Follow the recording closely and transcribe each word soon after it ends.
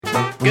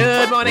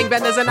Good morning,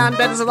 benders and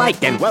non-benders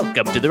alike, and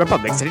welcome to the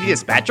Republic City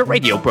Dispatch, a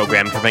radio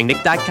program covering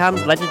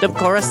Nick.com's Legend of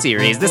Korra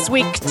series. This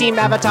week, Team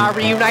Avatar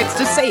reunites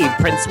to save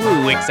Prince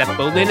Wu, except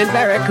Bolin and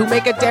Varrick, who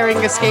make a daring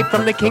escape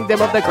from the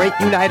kingdom of the Great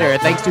Uniter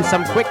thanks to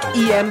some quick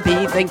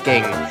EMP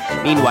thinking.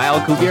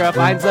 Meanwhile, Kuvira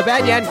finds the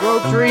Banyan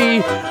Grove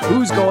tree.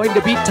 Who's going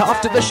to beat Toph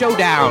to the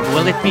showdown?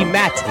 Will it be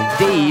Matt,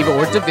 Dave,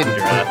 or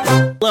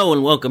Devindra? Hello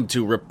and welcome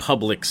to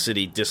Republic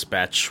City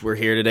Dispatch. We're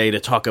here today to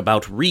talk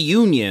about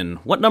Reunion.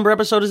 What number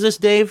episode is this,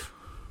 Dave?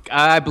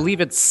 I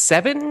believe it's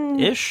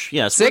 7-ish?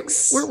 Yes.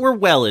 6? We're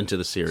well into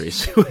the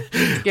series. We're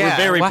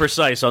very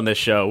precise on this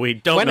show. We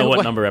don't know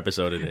what number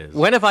episode it is.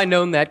 When have I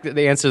known that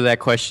the answer to that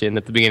question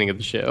at the beginning of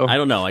the show? I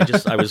don't know.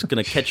 I was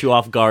going to catch you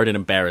off guard and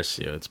embarrass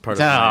you. It's part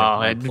of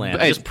my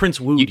plan. I just Prince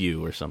wooed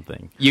you or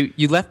something.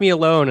 You left me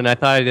alone, and I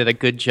thought I did a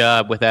good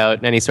job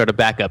without any sort of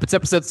backup. It's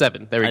episode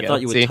 7. There we go. I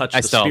thought you would touch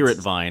the spirit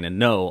vine and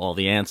know all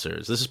the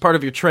answers. This is part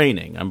of your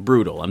training. I'm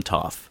brutal. I'm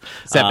tough.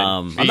 7.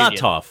 I'm not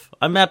tough.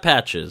 I'm Matt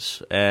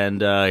Patches,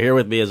 and here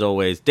with me, as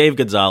always, Dave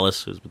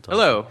Gonzalez, who's been talking.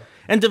 Hello.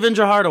 And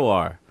Devindra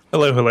Hardawar.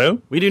 Hello,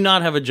 hello. We do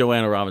not have a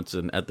Joanna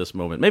Robinson at this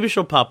moment. Maybe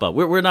she'll pop up.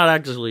 We're not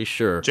actually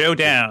sure. Joe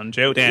down.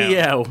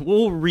 Yeah,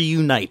 we'll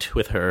reunite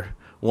with her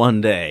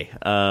one day.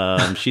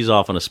 She's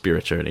off on a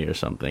spirit journey or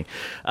something.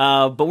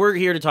 But we're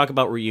here to talk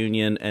about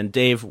Reunion. And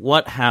Dave,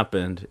 what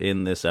happened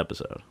in this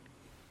episode?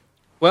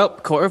 Well,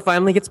 Korra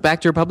finally gets back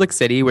to Republic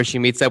City, where she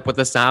meets up with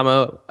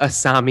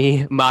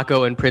Asami,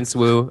 Mako, and Prince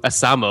Wu.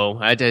 Asamo.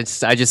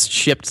 I just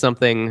shipped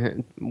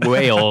something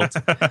way old.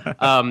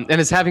 And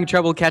is having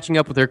trouble catching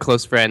up with her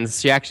close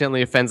friends. She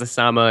accidentally offends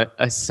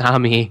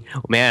Asami.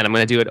 Oh, man, I'm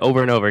going to do it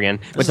over and over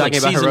again. We're talking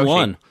about season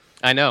 1.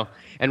 I know.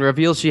 And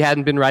reveals she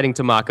hadn't been writing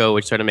to Mako,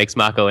 which sort of makes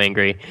Mako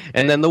angry.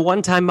 And then the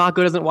one time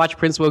Mako doesn't watch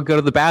Prince Wu go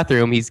to the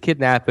bathroom, he's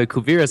kidnapped by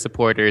Kuvira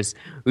supporters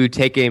who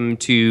trying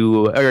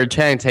to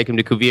take him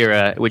to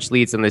Kuvira, which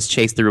leads on this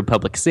chase through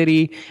Republic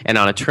City and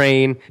on a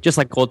train, just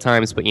like old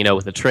times, but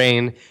with a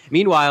train.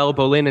 Meanwhile,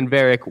 Bolin and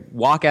Varrick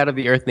walk out of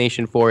the Earth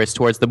Nation forest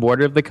towards the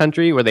border of the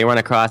country, where they run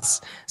across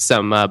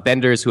some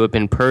benders who have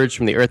been purged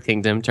from the Earth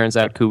Kingdom. Turns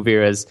out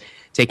Kuvira's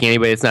taking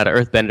anybody that's not an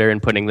earthbender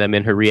and putting them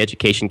in her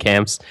re-education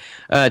camps.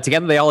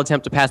 Together, they all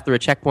attempt to pass through a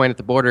checkpoint at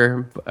the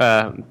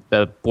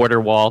border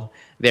wall.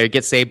 They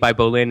get saved by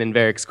Bolin and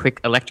Varrick's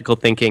quick electrical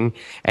thinking,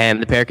 and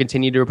the pair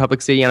continue to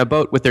Republic City on a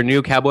boat with their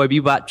new Cowboy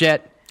Bebop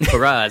jet,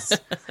 Faraz.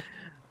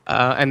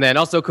 And then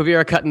also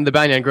Kuvira cutting the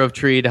Banyan Grove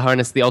tree to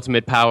harness the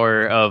ultimate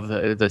power of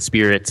the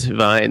spirit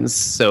vines.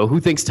 So who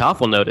thinks Toph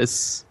will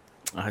notice?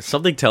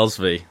 Something tells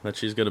me that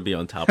she's going to be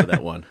on top of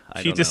that one.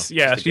 She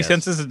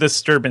senses a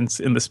disturbance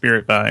in the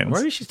spirit vines. Or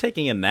maybe she's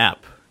taking a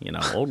nap.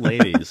 Old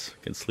ladies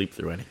can sleep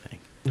through anything.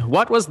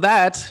 What was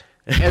that?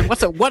 And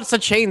what's a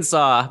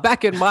chainsaw?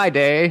 Back in my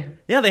day.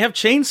 Yeah, they have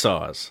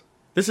chainsaws.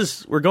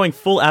 We're going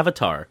full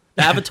Avatar.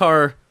 The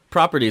Avatar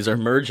properties are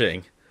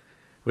merging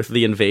with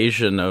the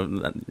invasion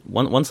of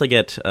once they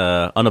get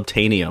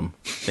unobtainium.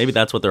 Maybe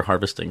that's what they're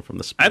harvesting from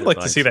the spirit I'd like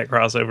vines. to see that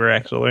crossover,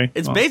 actually.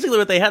 It's basically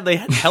what they had. They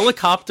had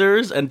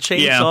helicopters and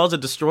chainsaws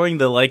and destroying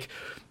the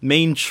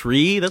main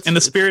tree. And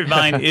the spirit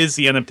vine is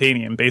the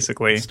unobtainium,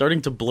 basically. It's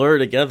starting to blur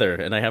together,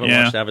 and I haven't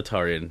watched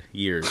Avatar in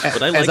years.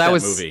 But I like that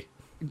movie.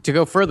 To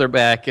go further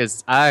back,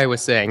 as I was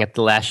saying at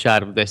the last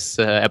shot of this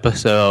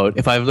episode,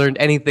 if I've learned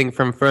anything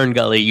from Fern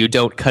Gully, you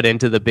don't cut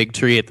into the big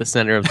tree at the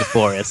center of the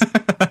forest.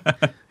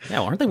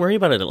 Yeah, aren't they worried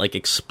about it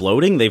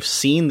exploding? They've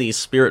seen these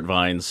spirit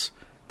vines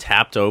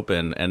tapped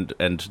open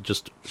and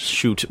just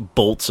shoot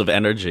bolts of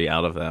energy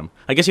out of them.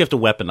 I guess you have to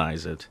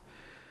weaponize it.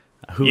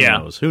 Who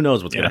knows? Who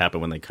knows what's going to happen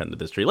when they cut into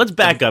this tree? Let's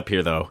back up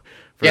here, though,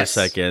 for a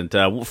second.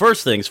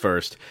 First things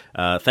first,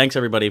 thanks,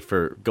 everybody,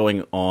 for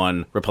going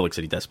on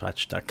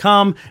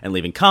RepublicCityDispatch.com and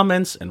leaving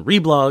comments and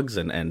reblogs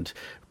and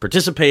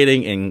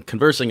participating in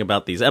conversing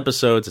about these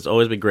episodes. It's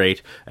always been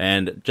great.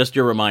 And just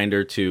your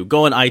reminder to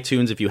go on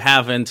iTunes if you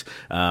haven't,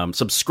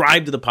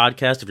 subscribe to the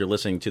podcast if you're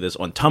listening to this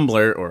on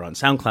Tumblr or on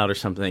SoundCloud or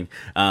something,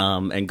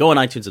 and go on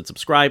iTunes and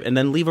subscribe, and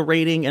then leave a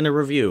rating and a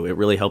review. It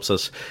really helps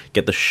us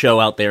get the show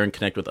out there and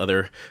connect with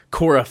other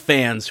Korra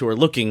fans who are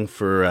looking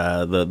for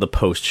the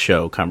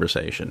post-show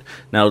conversation.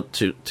 Now,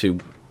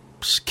 to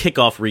kick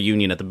off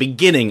Reunion at the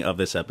beginning of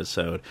this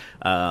episode,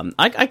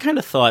 I kind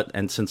of thought,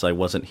 and since I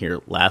wasn't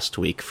here last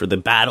week for the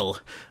Battle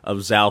of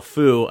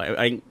Zaofu,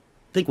 I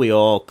think we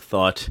all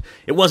thought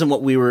it wasn't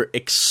what we were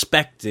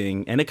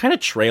expecting, and it kind of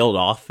trailed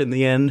off in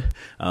the end.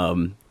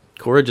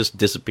 Korra just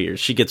disappears.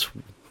 She gets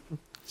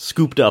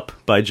scooped up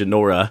by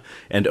Jinora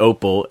and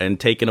Opal and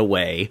taken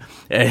away.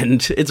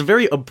 And it's a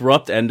very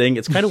abrupt ending.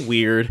 It's kind of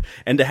weird.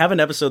 And to have an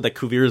episode that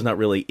Kuvira's not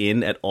really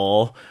in at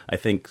all, I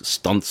think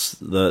stunts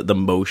the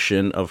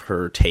motion of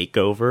her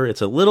takeover.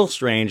 It's a little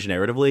strange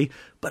narratively,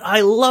 but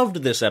I loved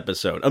this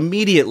episode.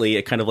 Immediately,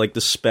 it kind of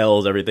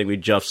dispels everything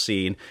we've just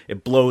seen.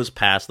 It blows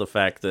past the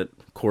fact that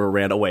Korra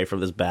ran away from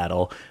this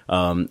battle,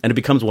 and it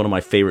becomes one of my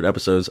favorite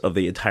episodes of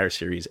the entire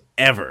series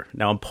ever.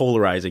 Now I'm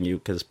polarizing you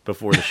because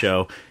before the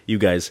show, you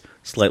guys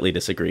slightly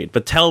disagreed.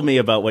 But tell me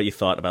about what you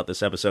thought about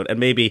this episode, and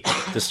maybe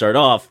to start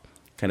off,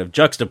 kind of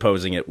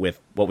juxtaposing it with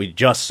what we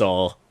just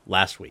saw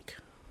last week.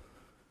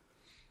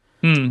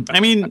 I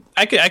mean,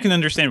 I can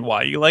understand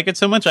why you like it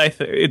so much.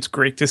 It's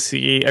great to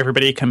see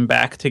everybody come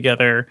back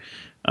together.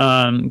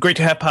 Great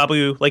to have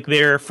Pabu like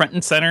there front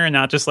and center and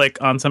not just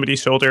like on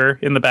somebody's shoulder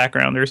in the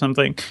background or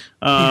something.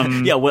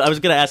 Yeah, well, I was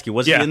going to ask you,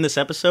 was he in this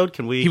episode?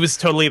 Can we? He was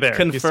totally there.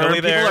 Confirm. Totally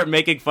People there. are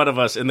making fun of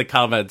us in the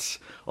comments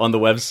on the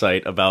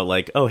website about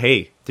like, oh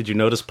hey, did you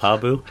notice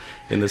Pabu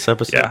in this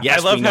episode? Yeah, Yes,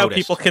 I love we how noticed.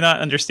 people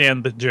cannot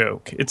understand the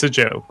joke. It's a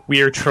joke.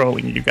 We are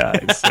trolling you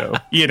guys, so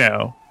you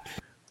know.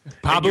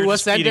 Pabu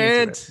just feeding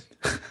into ascendant.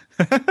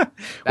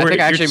 I think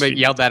I actually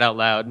yelled that out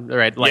loud.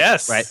 Right? Like,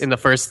 Yes. Right in the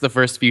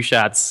first few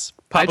shots.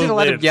 I Pabu did a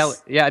lot of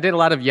lives. I did a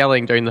lot of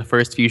yelling during the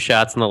first few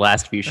shots and the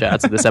last few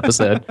shots of this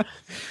episode.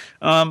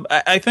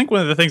 I think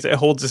one of the things that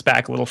holds us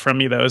back a little from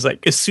me though is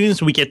like as soon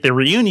as we get the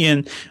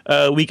reunion,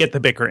 we get the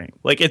bickering.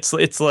 Like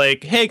it's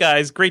like, hey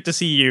guys, great to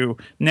see you.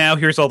 Now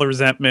here's all the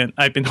resentment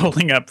I've been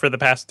holding up for the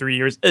past 3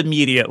 years.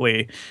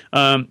 Immediately,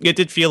 it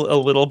did feel a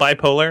little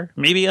bipolar,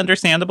 maybe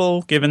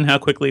understandable given how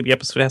quickly the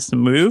episode has to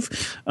move.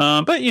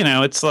 But you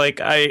know, it's like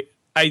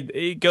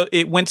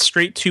it went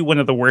straight to one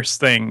of the worst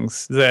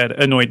things that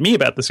annoyed me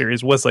about the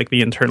series was like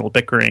the internal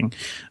bickering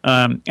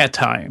at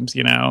times,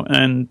 you know,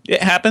 and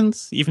it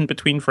happens even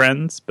between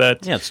friends.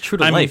 But Yeah, it's true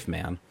to life,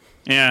 man.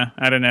 Yeah,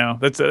 I don't know.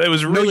 It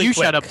was really No, you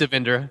quick. shut up,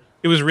 Devendra.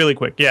 It was really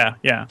quick. Yeah.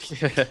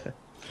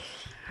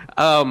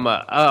 Oh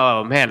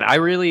man, I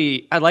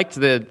liked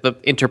the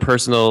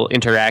interpersonal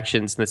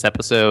interactions in this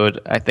episode.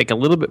 I think a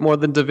little bit more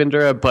than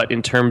Devendra, but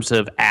in terms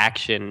of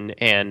action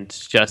and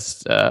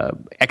just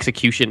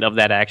execution of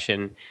that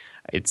action,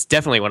 it's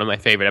definitely one of my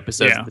favorite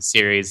episodes of the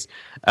series.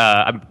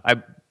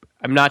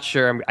 I'm not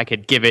sure I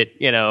could give it,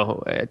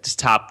 just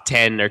top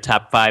 10 or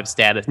top 5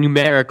 status,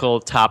 numerical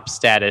top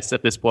status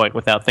at this point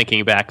without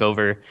thinking back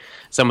over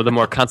some of the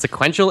more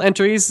consequential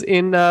entries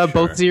in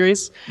both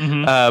series.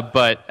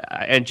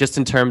 But just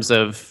in terms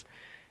of,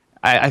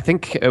 I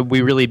think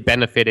we really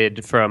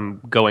benefited from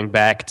going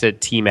back to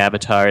Team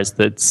Avatar as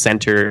the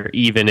center,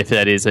 even if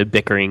that is a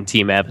bickering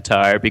Team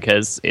Avatar,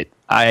 because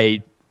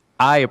I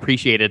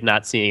appreciated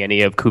not seeing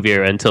any of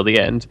Kuvira until the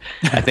end.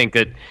 I think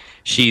that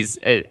she's,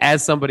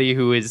 as somebody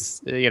who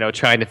is,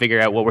 trying to figure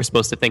out what we're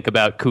supposed to think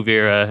about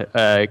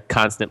Kuvira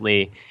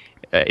constantly,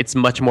 it's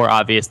much more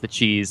obvious that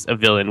she's a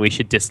villain we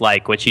should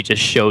dislike when she just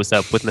shows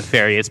up with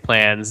nefarious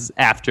plans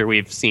after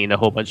we've seen a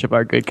whole bunch of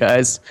our good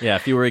guys. Yeah,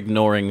 if you were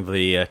ignoring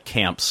the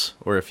camps,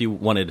 or if you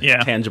wanted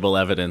tangible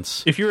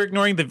evidence, If you're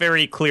ignoring the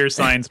very clear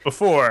signs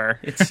before,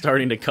 it's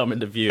starting to come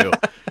into view.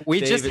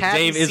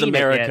 Dave is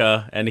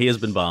America, and he has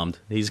been bombed.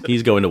 He's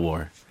going to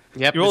war.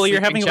 Yep, you're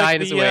having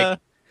like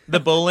the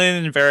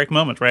Bolin and Varric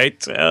moment, right?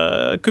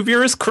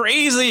 Kuvira's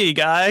crazy,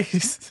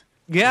 guys.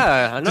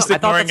 Yeah, no, Just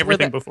ignoring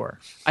everything before.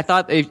 I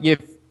thought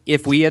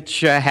if we had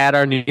had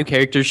our new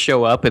characters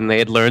show up and they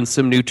had learned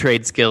some new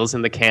trade skills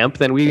in the camp,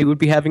 then we would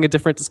be having a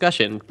different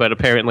discussion. But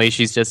apparently,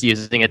 she's just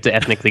using it to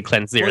ethnically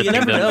cleanse the Well, earth. you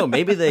never know.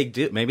 Maybe they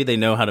do. Maybe they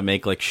know how to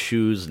make like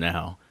shoes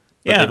now.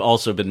 But they've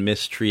also been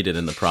mistreated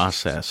in the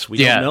process. We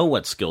don't know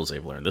what skills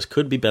they've learned. This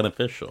could be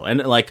beneficial.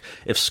 And like,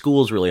 if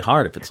school's really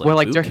hard, if it's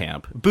like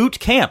boot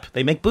camp,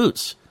 they make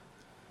boots.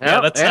 Yeah,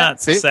 that's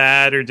not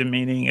sad or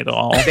demeaning at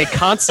all. They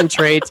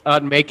concentrate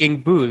on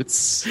making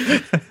boots.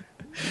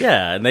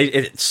 Yeah, and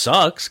it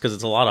sucks because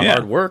it's a lot of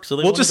hard work. So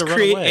we'll just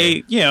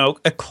create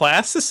a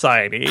class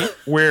society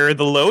where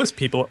the lowest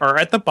people are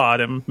at the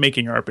bottom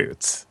making our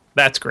boots.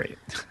 That's great.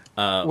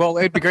 Well,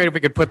 it'd be great if we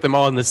could put them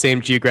all in the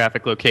same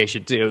geographic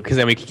location too, because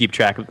then we could keep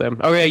track of them.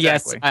 Okay,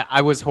 Exactly. yes,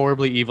 I was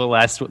horribly evil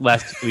last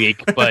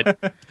week,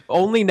 but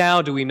only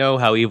now do we know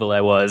how evil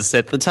I was.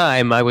 At the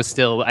time, I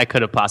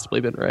could have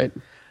possibly been right.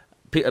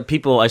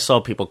 I saw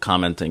people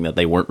commenting that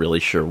they weren't really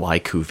sure why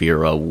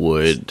Kuvira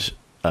would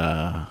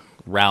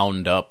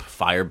round up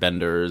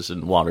firebenders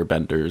and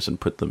waterbenders and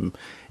put them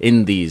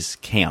in these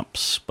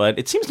camps. But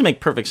it seems to make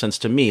perfect sense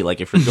to me.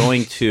 Like, if you're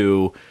going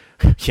to...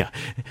 Yeah,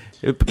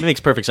 it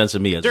makes perfect sense to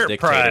me as a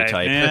dictator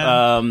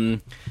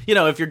type.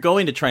 If you're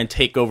going to try and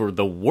take over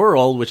the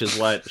world, which is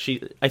what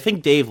I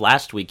think, Dave,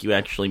 last week you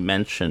actually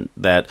mentioned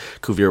that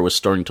Kuvira was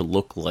starting to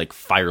look like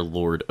Fire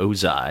Lord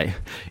Ozai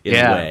in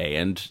a way,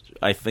 and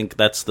I think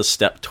that's the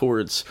step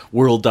towards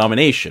world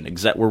domination.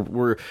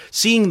 We're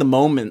seeing the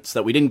moments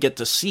that we didn't get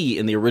to see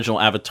in the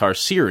original Avatar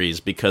series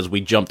because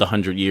we jumped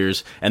 100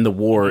 years and the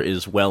war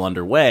is well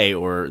underway,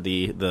 or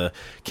the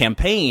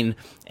campaign.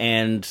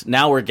 And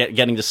now we're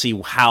getting to see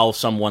how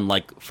someone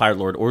like Fire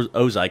Lord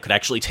Ozai could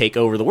actually take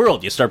over the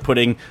world. You start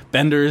putting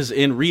benders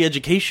in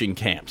re-education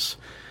camps.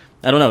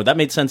 I don't know. That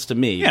made sense to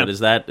me. Yeah. But is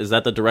that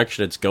the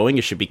direction it's going?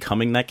 Is she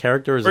becoming that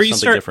character, or is it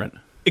something different?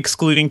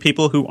 Excluding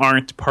people who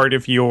aren't part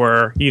of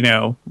your,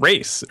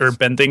 race or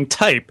bending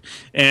type.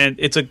 And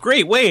it's a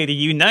great way to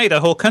unite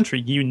a whole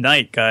country.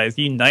 Unite, guys.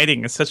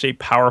 Uniting is such a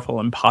powerful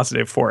and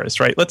positive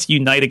force, right? Let's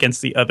unite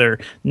against the other.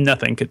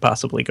 Nothing could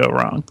possibly go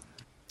wrong.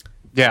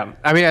 Yeah,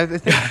 I mean, I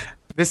think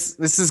this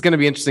is going to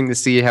be interesting to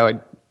see how it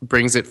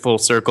brings it full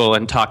circle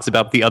and talks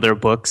about the other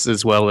books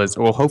as well as,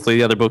 well, hopefully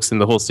the other books in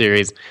the whole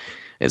series,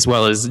 as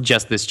well as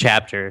just this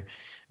chapter.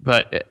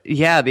 But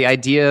yeah, the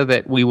idea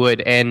that we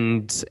would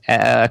end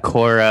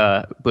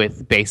Korra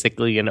with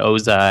basically an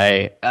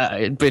Ozai,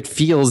 it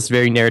feels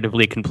very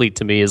narratively complete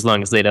to me as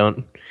long as they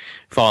don't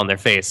fall on their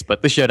face.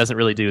 But the show doesn't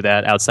really do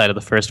that outside of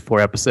the first 4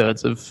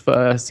 episodes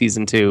of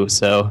season 2.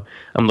 So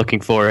I'm looking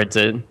forward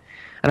to,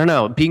 I don't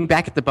know, being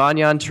back at the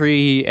Banyan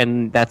tree,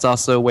 and that's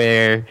also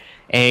where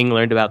Aang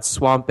learned about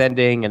swamp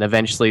bending and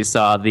eventually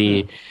saw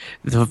the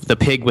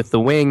pig with the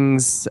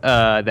wings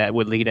that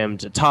would lead him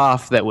to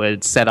Toph, that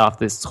would set off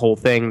this whole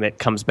thing that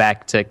comes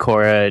back to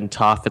Korra and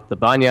Toph at the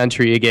Banyan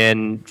tree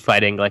again,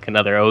 fighting like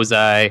another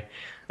Ozai.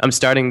 I'm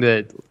starting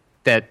to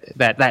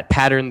that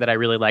pattern that I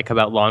really like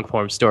about long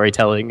form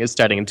storytelling is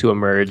starting to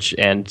emerge,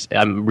 and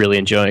I'm really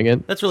enjoying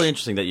it. That's really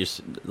interesting that you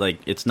like.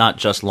 It's not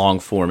just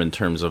long form in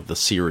terms of the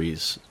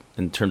series,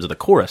 in terms of the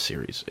Korra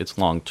series. It's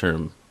long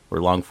term. Or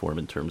long form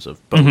in terms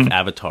of both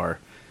Avatar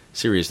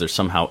series. They're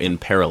somehow in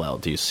parallel.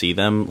 Do you see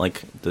them?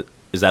 Like,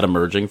 is that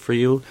emerging for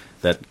you?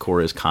 That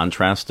Korra is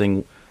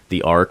contrasting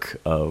the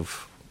arc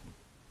of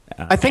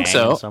I think Aang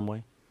so. in some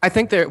way? I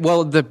think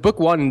the book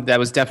 1, that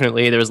was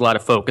definitely, there was a lot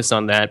of focus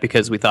on that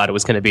because we thought it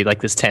was going to be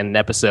like this 10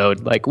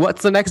 episode, like,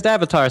 what's the next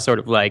Avatar sort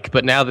of like?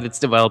 But now that it's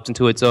developed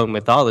into its own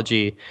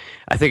mythology,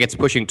 I think it's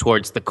pushing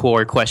towards the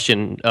core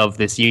question of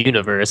this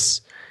universe,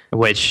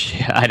 which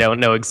I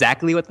don't know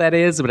exactly what that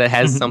is, but it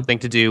has something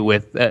to do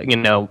with,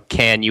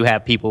 can you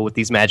have people with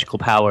these magical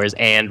powers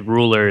and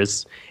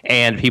rulers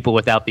and people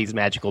without these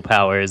magical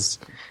powers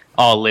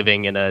all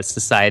living in a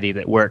society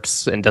that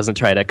works and doesn't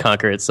try to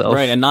conquer itself?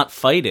 Right, and not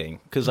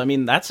fighting. Because, I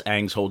mean, that's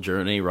Aang's whole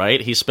journey,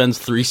 right? He spends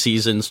 3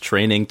 seasons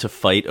training to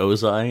fight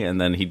Ozai, and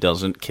then he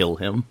doesn't kill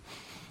him.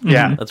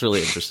 Yeah. That's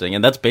really interesting.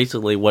 And that's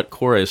basically what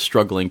Korra is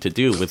struggling to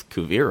do with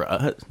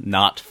Kuvira,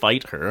 not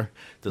fight her,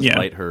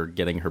 despite her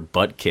getting her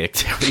butt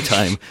kicked every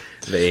time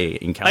they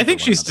encounter I think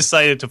one she's another.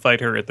 decided to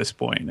fight her at this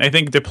point. I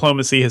think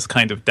diplomacy has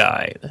kind of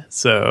died.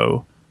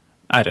 So,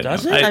 I don't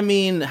Does know. it? I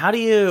mean, how do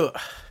you...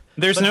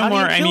 There's But no how do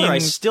more. you I kill her? mean, I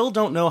still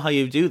don't know how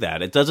you do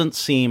that. It doesn't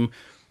seem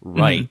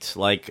right.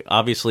 Like,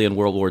 obviously in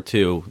World War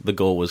II, the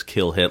goal was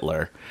kill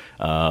Hitler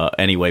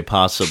any way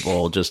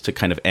possible, just to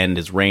kind of end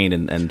his reign.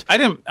 And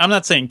I'm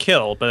not saying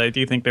kill, but I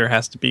do think there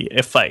has to be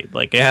a fight.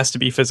 Like, it has to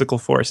be physical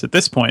force at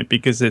this point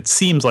because it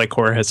seems like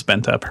Korra has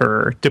spent up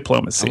her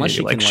diplomacy. unless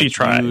she like can she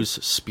tried. use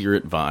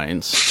spirit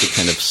vines to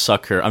kind of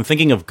suck her. I'm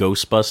thinking of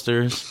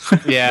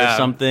Ghostbusters Yeah. or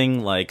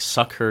something, like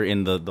suck her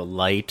in the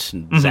light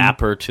and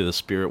zap her to the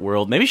spirit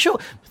world. Maybe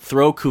she'll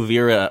throw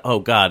Kuvira, oh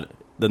god,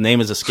 the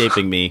name is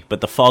escaping me,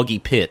 but the foggy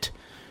pit.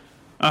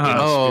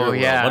 Oh,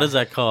 Spirit yeah. world. What is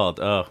that called?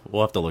 Oh,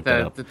 we'll have to look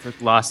that up. The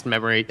lost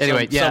memory.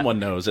 Anyway, yeah. Someone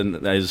knows,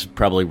 and is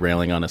probably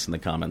railing on us in the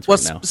comments Well,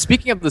 right now.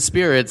 speaking of the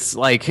spirits,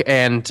 like,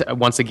 and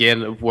once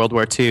again, of World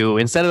War II,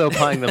 instead of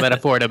applying the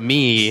metaphor to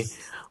me,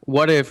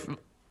 what if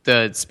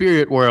the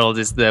spirit world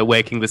is the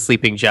waking the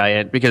sleeping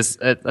giant? Because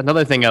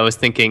another thing I was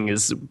thinking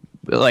is,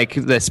 like,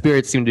 the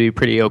spirits seem to be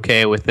pretty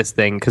okay with this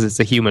thing because it's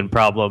a human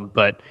problem,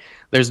 but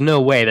there's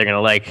no way they're going to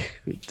like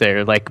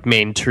their, like,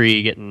 main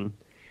tree getting...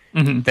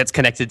 that's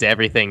connected to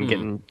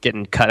everything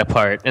getting cut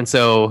apart, and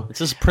so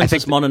This is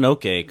Princess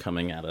Mononoke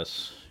coming at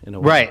us in a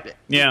way. right,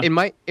 Yeah. it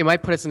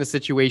might put us in a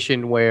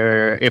situation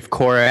where if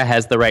Korra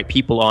has the right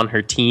people on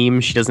her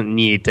team, she doesn't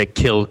need to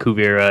kill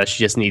Kuvira. She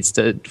just needs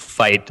to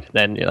fight.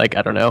 Then, like,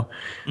 I don't know,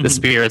 the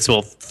spirits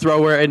will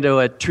throw her into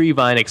a tree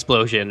vine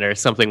explosion or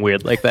something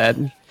weird like that.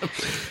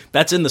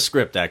 That's in the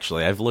script,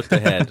 actually. I've looked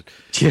ahead.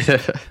 Yeah.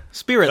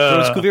 Spirit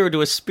throws Kuvira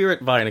to a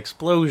spirit vine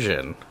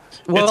explosion.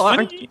 Well, It's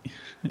aren't, funny.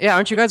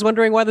 aren't you guys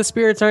wondering why the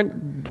spirits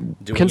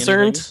aren't Doing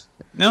concerned? anything?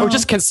 No. Or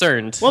just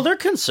concerned? Well, they're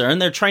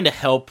concerned. They're trying to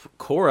help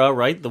Korra,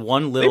 right? The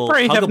one little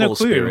probably have no huggable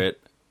clue.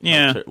 spirit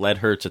Yeah. led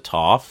her to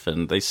Toph,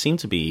 and they seem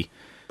to be...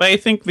 But I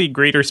think the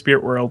greater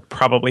spirit world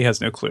probably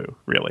has no clue,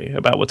 really,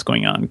 about what's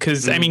going on.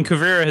 Because, I mean,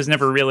 Kuvira has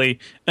never really,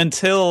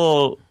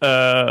 until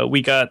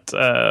we got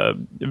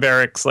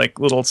Varric's, like,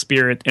 little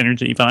spirit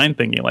energy vine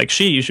thingy, like,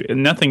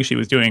 nothing she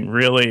was doing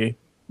really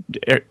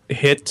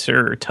hit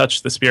or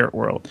touch the spirit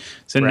world.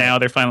 So now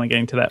they're finally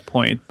getting to that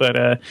point.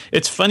 But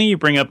it's funny you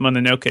bring up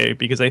Mononoke,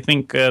 because I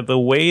think the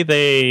way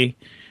they...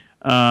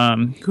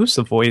 who's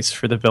the voice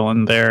for the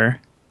villain there?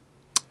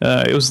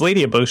 It was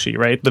Lady Eboshi,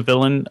 right? The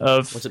villain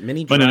of... Was it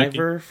Minnie Mononoke.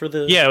 Driver for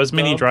the... Yeah, it was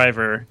Minnie dub?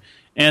 Driver.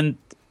 And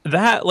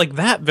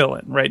that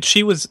villain, right?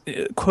 She was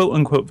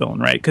quote-unquote villain,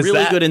 right? Because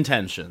Really good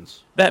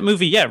intentions. that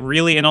movie, yeah,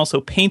 really, and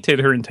also painted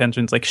her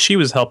intentions like she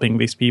was helping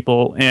these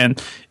people,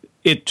 and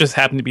it just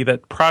happened to be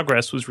that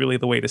progress was really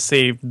the way to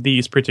save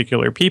these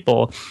particular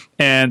people,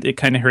 and it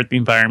kind of hurt the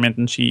environment,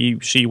 and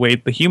she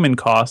weighed the human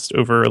cost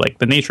over, like,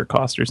 the nature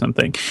cost or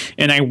something.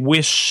 And I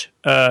wish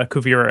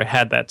Kuvira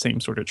had that same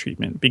sort of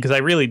treatment, because I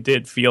really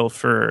did feel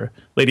for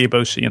Lady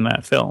Eboshi in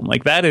that film.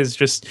 Like, that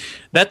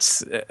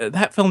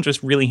film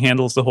just really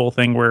handles the whole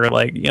thing where,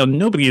 like, you know,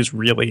 nobody is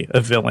really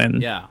a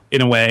villain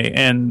in a way.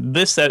 And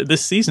this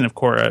season of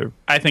Korra,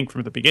 I think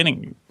from the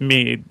beginning,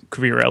 made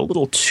Kuvira a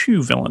little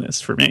too villainous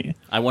for me.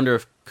 I wonder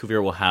if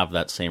Kuvira will have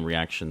that same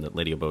reaction that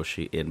Lady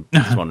Eboshi in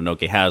Princess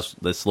Mononoke has,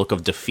 this look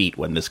of defeat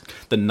when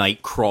the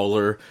night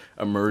crawler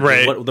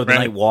emerges, the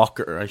night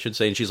walker, I should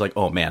say, and she's like,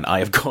 oh man, I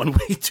have gone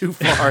way too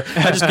far.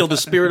 I just killed the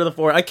spirit of the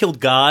forest. I killed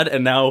God,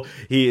 and now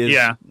he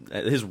is,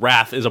 his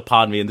wrath is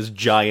upon me, and this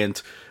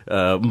giant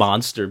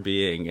monster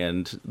being,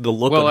 and the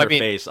look on her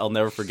face, I'll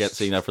never forget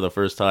seeing that for the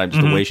first time,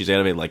 just the way she's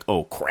animated, like,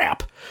 oh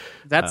crap.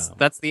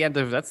 That's the end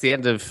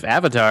of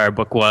Avatar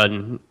book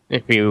 1,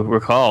 if you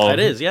recall. That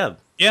is, yeah.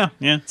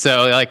 Yeah.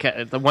 So, like,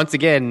 once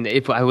again,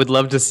 if I would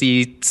love to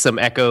see some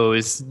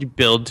echoes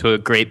build to a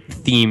great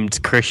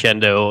themed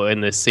crescendo in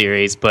this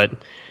series,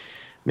 but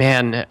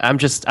man, I'm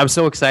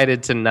so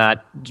excited to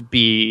not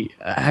be.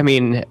 I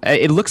mean,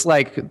 it looks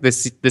like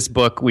this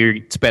book,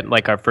 we spent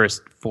like our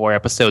first 4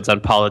 episodes on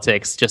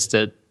politics just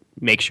to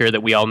make sure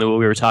that we all knew what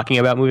we were talking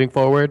about moving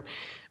forward.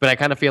 But I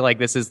kind of feel like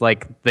this is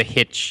like the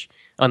hitch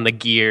on the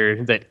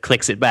gear that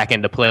clicks it back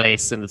into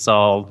place, and it's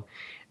all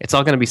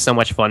going to be so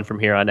much fun from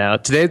here on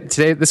out. Today,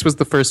 this was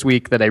the first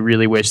week that I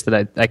really wish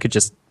that I could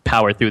just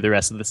power through the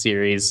rest of the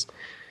series.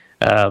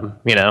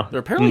 They're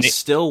apparently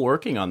still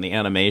working on the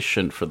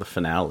animation for the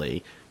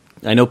finale.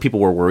 I know people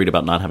were worried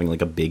about not having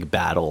like a big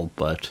battle,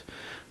 but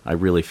I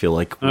really feel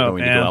like we're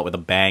going to go out with a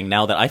bang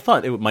now that I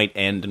thought it might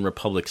end in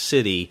Republic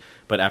City,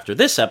 but after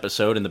this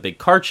episode and the big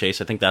car chase,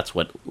 I think that's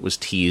what was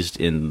teased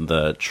in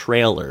the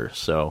trailer.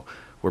 So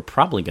we're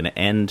probably going to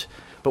end,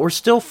 but we're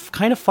still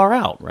kind of far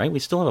out, right? We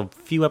still have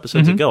a few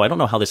episodes to go. I don't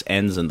know how this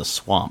ends in the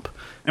swamp.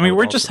 I mean,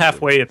 we're just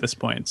halfway at this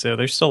point, so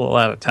there's still a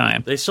lot of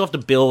time. They still have to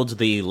build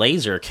the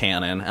laser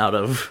cannon out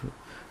of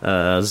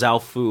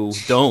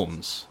Zaofu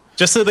domes.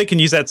 Just so they can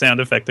use that sound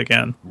effect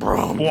again.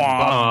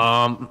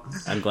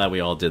 I'm glad we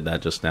all did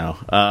that just now.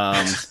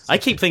 I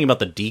keep thinking about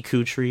the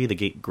Deku tree,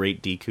 the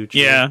great Deku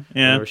tree. Yeah.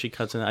 Where she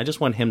cuts in. I just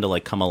want him to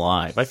like come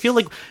alive. I feel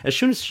like as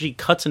soon as she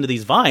cuts into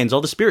these vines,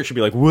 all the spirits should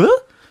be like,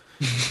 what?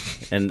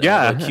 And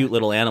all the cute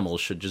little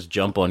animals should just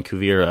jump on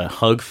Kuvira,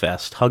 hug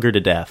her to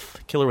death,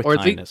 kill her with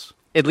kindness.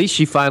 At least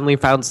she finally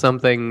found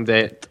something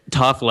that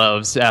Toph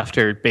loves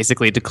after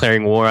basically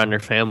declaring war on her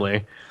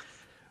family.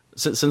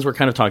 Since we're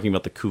kind of talking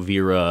about the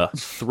Kuvira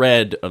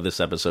thread of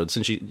this episode,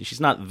 since she's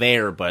not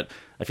there, but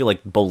I feel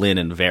like Bolin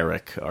and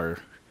Varric are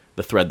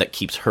the thread that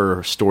keeps her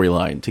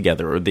storyline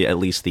together, or at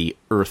least the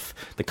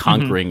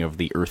conquering of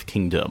the Earth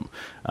Kingdom.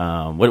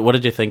 What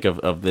did you think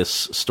of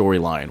this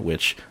storyline,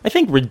 which I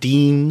think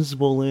redeems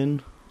Bolin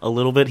a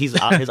little bit? His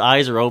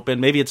eyes are open.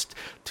 Maybe it's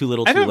too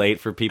late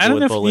for people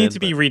with Bolin. I don't know if he needs to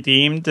be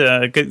redeemed,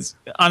 because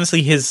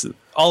honestly,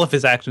 all of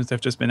his actions have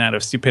just been out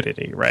of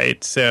stupidity,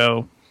 right?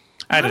 So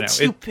I don't know.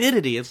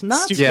 Stupidity. It's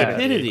not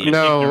stupidity.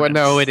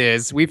 No, it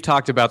is. We've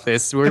talked about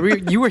this.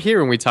 You were here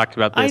when we talked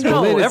about this. I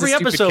know. Every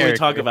episode we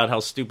talk about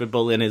how stupid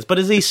Bolin is. But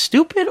is he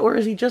stupid, or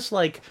is he just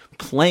like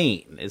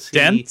plain? Is he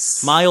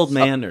dense? Mild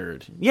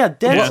mannered? Yeah,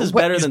 dense is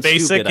better than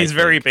basic. Stupid. He's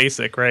very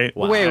basic, right?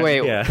 Wow.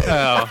 Wait.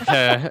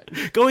 Yeah.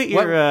 Go eat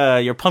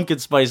your pumpkin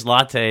spice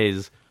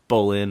lattes,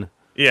 Bolin.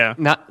 Yeah.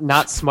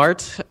 Not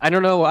smart. I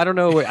don't know. I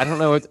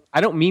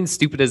don't mean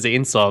stupid as an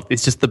insult.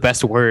 It's just the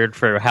best word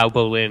for how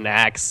Bolin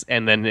acts,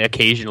 and then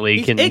occasionally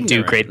He's can ignorant,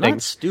 do great not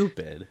things.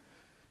 Stupid.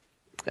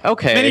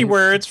 Okay. Many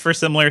words for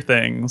similar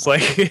things.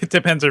 Like, it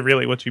depends on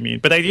really what you mean.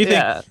 But I do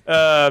think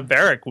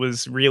Varric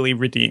was really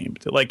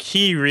redeemed. Like,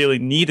 he really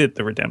needed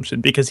the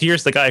redemption, because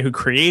here's the guy who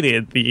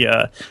created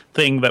the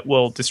thing that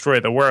will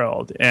destroy the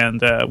world.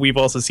 And we've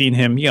also seen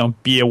him,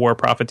 be a war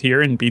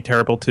profiteer and be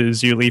terrible to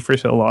Zhu Li for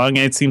so long.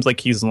 And it seems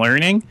like he's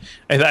learning.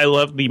 I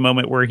love the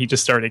moment where he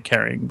just started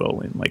carrying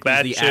Bolin. Like,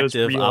 that shows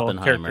real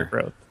character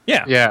growth.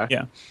 Yeah.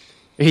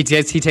 He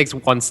takes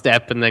one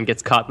step and then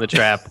gets caught in the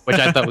trap, which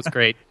I thought was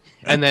great.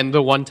 And then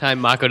the one time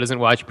Mako doesn't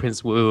watch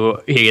Prince Wu,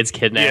 he gets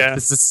kidnapped. Yeah.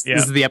 This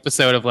is the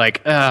episode of like,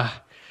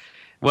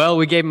 well,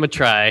 we gave him a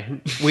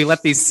try. We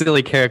let these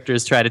silly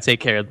characters try to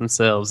take care of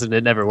themselves, and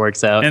it never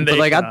works out. And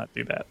they cannot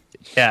do that.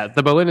 Yeah,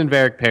 the Bolin and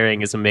Varric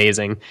pairing is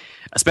amazing,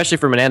 especially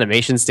from an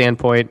animation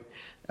standpoint.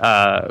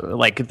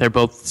 Like, they're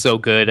both so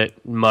good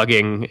at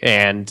mugging,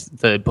 and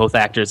both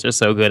actors are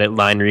so good at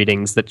line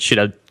readings that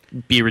should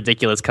be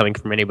ridiculous coming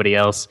from anybody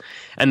else.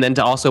 And then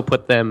to also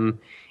put them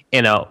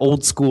in an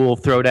old school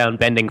throwdown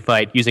bending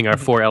fight using our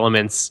 4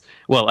 elements.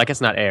 Well, I guess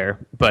not air,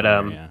 but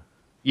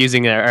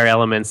using our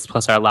elements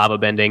plus our lava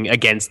bending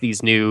against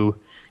these new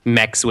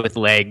mechs with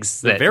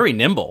legs. They're very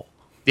nimble.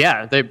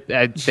 Yeah,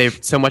 they're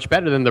so much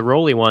better than the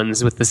roly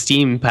ones with the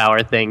steam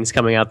power things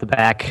coming out the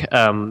back.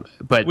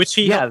 But which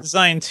he helped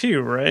design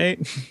too,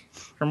 right?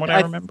 From what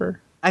I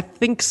remember. I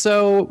think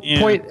so.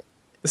 Yeah.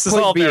 This is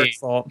all Varric's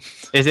fault.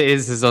 This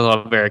is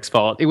all Varric's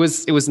fault. It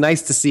was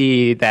nice to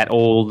see that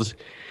old.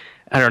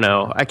 I don't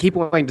know. I keep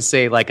wanting to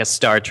say like a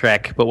Star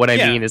Trek, but what I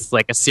mean is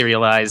like a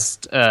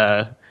serialized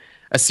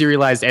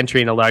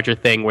entry in a larger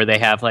thing where they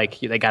have like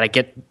they got to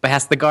get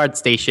past the guard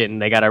station,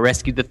 they got to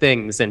rescue the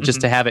things, and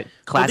just to have it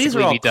classically these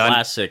are all be done.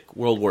 Classic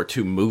World War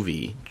II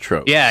movie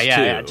tropes.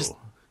 Yeah.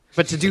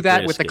 But to do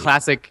that with the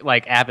classic,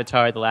 like,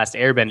 Avatar, The Last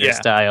Airbender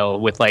style,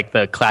 with, like,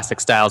 the classic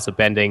styles of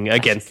bending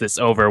against this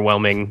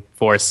overwhelming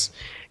force.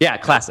 Yeah,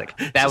 classic.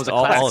 That was a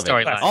classic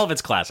storyline. All of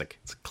it's classic.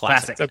 It's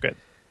classic. So good.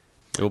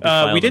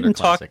 We didn't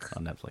talk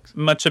on Netflix.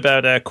 much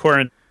about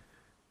Korra.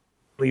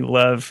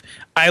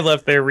 I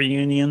love their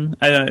reunion,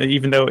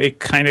 even though it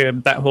kind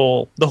of the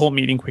whole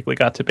meeting quickly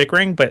got to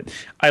bickering. But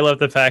I love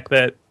the fact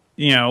that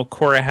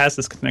Korra has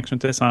this connection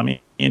to Asami,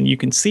 and you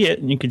can see it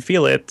and you can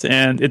feel it,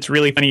 and it's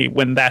really funny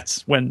when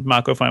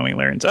Mako finally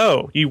learns,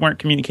 oh, you weren't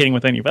communicating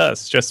with any of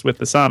us, just with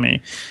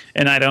Asami.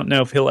 And I don't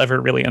know if he'll ever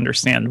really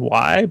understand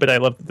why, but I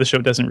love that the show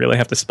doesn't really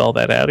have to spell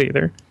that out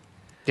either.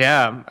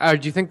 Yeah.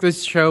 Do you think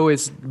this show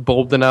is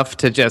bold enough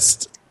to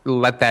just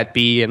let that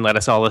be and let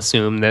us all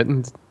assume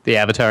that the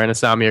Avatar and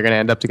Asami are going to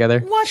end up together?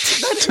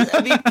 What?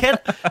 I mean,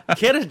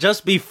 can't it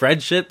just be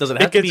friendship? Does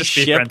it have to be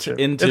shipped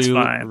into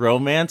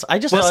romance? I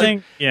just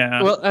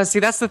see,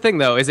 that's the thing,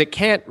 though, is it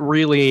can't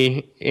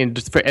really,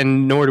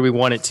 and nor do we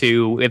want it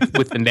to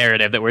with the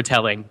narrative that we're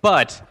telling.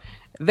 But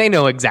they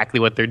know exactly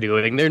what they're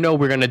doing. They know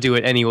we're going to do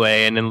it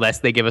anyway, and unless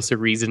they give us a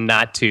reason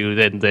not to,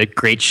 then the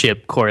great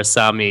ship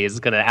Korrasami is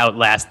going to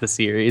outlast the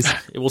series.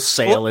 It will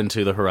sail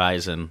into the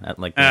horizon at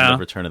like the end of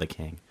Return of the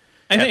King.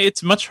 I think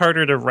it's much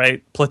harder to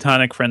write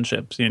platonic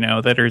friendships,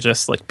 that are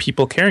just like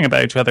people caring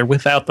about each other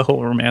without the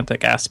whole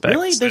romantic aspect.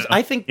 Really?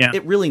 I think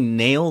it really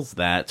nails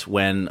that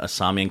when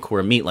Asami and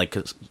Korra meet. Like,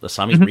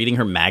 Asami's reading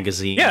her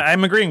magazine. Yeah,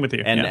 I'm agreeing with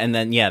you. And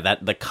then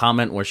that the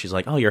comment where she's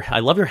like, "Oh, I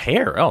love your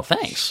hair. Oh,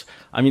 thanks."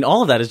 I mean,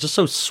 all of that is just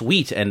so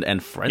sweet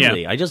and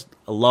friendly. I just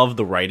love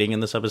the writing in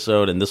this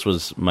episode, and this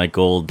was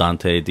Michael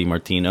Dante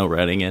DiMartino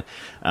writing it.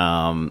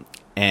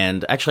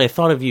 And actually, I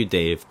thought of you,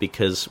 Dave,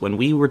 because when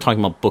we were talking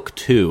about Book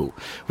 2,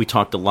 we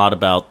talked a lot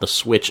about the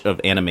switch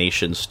of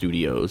animation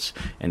studios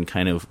and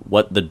kind of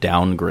what the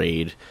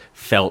downgrade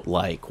felt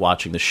like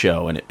watching the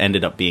show. And it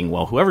ended up being,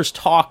 well, whoever's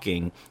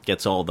talking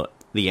gets all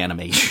the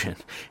animation,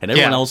 and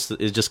everyone else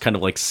is just kind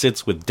of like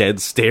sits with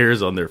dead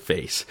stares on their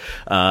face.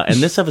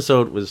 And this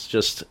episode was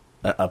just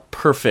a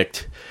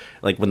perfect...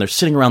 Like, when they're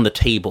sitting around the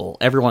table,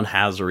 everyone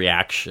has a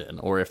reaction.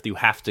 Or if you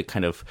have to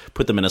kind of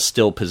put them in a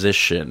still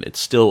position, it's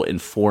still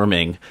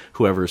informing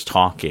whoever's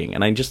talking.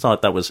 And I just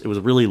thought it was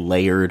really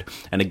layered.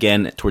 And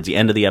again, towards the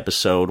end of the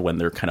episode, when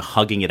they're kind of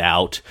hugging it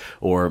out,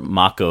 or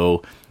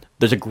Mako...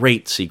 There's a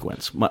great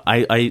sequence.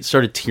 I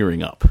started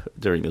tearing up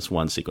during this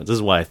one sequence. This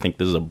is why I think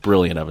this is a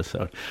brilliant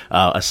episode.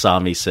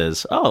 Asami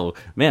says, "Oh,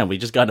 man, we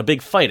just got in a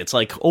big fight. It's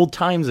like old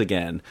times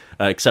again,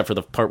 except for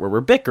the part where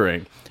we're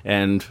bickering."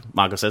 And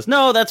Mako says,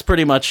 "No, that's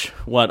pretty much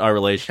what our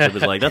relationship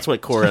is like. That's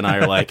what Korra and I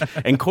are like."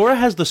 And Korra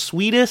has the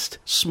sweetest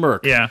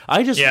smirk. Yeah.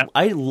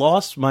 I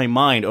lost my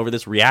mind over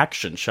this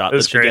reaction shot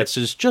that she gets.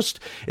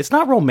 It's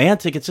not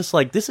romantic. It's just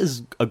like, this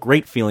is a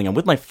great feeling. I'm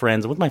with my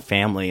friends. I'm with my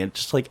family. And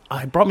just like,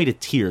 it brought me to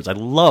tears. I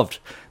loved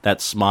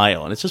that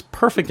smile, and it's just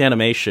perfect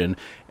animation,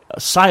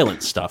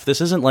 silent stuff. This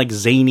isn't like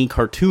zany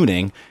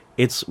cartooning.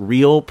 It's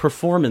real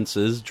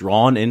performances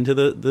drawn into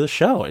the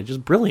show. It's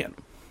just brilliant.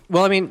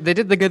 Well, I mean, they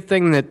did the good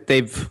thing that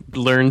they've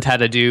learned how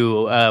to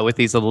do with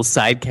these little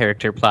side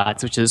character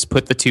plots, which is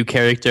put the two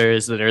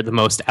characters that are the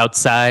most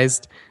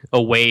outsized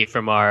away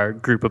from our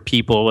group of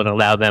people and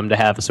allow them to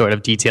have a sort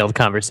of detailed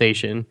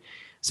conversation.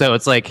 So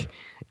it's like,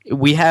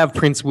 we have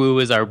Prince Wu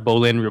as our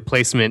Bolin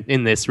replacement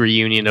in this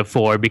reunion of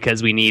 4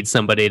 because we need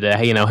somebody to,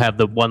 have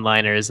the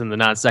one-liners and the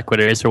non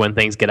sequiturs for when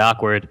things get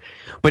awkward.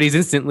 But he's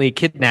instantly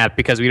kidnapped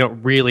because we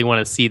don't really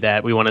want to see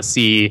that. We want to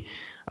see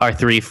our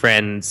 3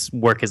 friends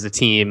work as a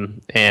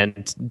team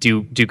and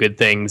do good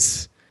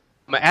things.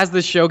 As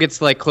the show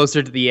gets like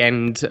closer to the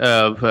end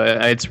of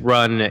its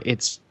run,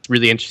 it's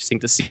really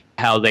interesting to see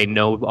how they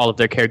know all of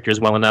their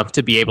characters well enough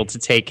to be able to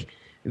take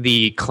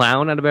the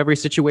clown out of every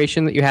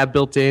situation that you have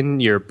built in,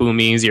 your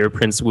Boomies, your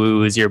Prince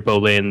Woos, your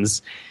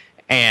Bolins,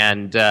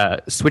 and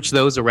switch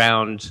those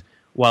around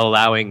while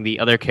allowing the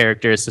other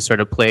characters to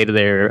sort of play to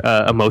their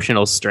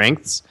emotional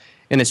strengths.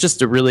 And it's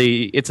just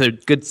it's a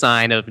good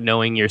sign of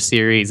knowing your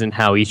series and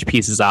how each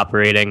piece is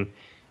operating.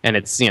 And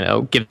it's,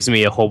 gives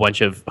me a whole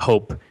bunch of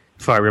hope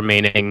for our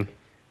remaining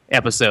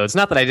episodes.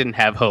 Not that I didn't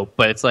have hope,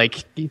 but it's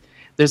like,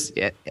 there's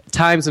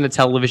times in a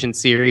television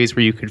series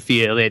where you could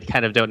feel they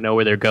kind of don't know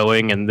where they're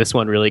going, and this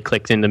one really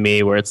clicked into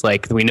me where it's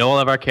like, we know all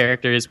of our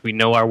characters, we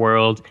know our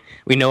world,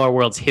 we know our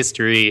world's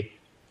history.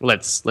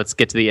 Let's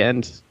get to the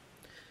end.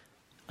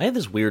 I have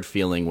this weird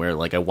feeling where,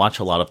 like, I watch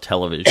a lot of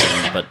television,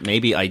 but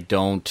maybe I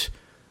don't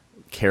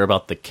care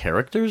about the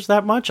characters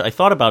that much. I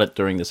thought about it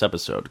during this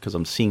episode because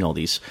I'm seeing all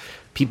these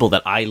people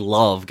that I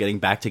love getting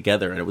back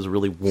together, and it was a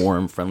really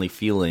warm, friendly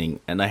feeling,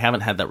 and I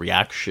haven't had that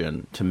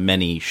reaction to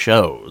many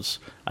shows.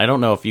 I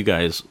don't know if you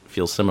guys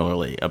feel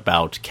similarly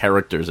about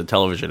characters in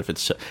television, if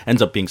it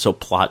ends up being so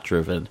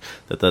plot-driven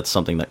that that's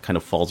something that kind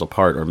of falls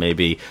apart or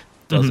maybe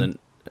doesn't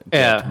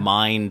get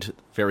mined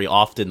very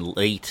often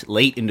late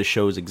into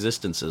shows'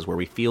 existences, where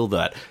we feel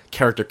that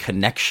character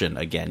connection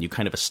again. You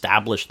kind of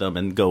establish them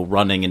and go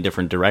running in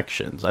different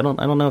directions. I don't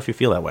know if you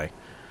feel that way.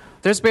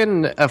 There's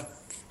been a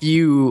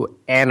few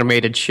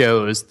animated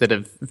shows that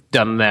have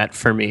done that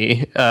for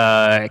me.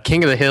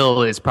 King of the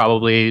Hill is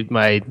probably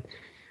my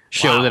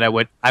show that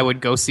I would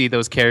go see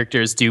those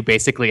characters do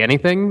basically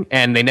anything,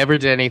 and they never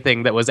did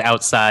anything that was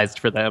outsized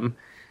for them.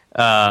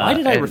 Why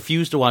did I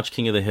refuse to watch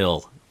King of the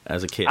Hill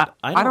as a kid?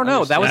 I don't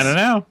know. I don't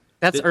know.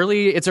 That's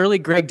early. It's early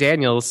Greg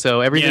Daniels.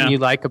 So everything you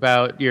like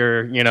about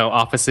your,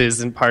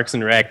 offices and Parks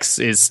and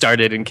Recs is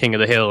started in King of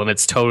the Hill, and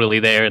it's totally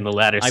there in the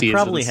latter seasons. I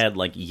probably had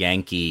like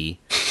Yankee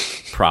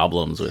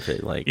problems with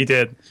it. Like you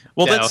did.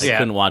 Well, I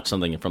couldn't watch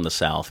something from the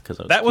South because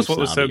that was what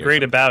was so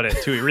great about it.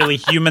 To really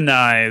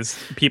humanize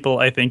people,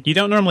 I think you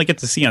don't normally get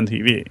to see on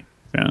TV.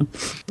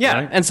 Yeah,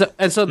 right? and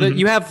so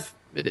you have.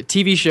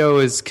 TV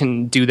shows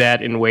can do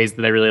that in ways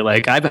that I really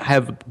like. I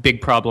have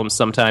big problems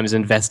sometimes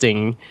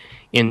investing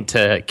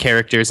into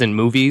characters in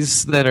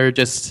movies that are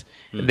just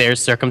their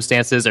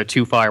circumstances are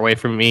too far away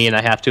from me, and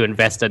I have to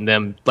invest in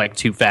them like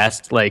too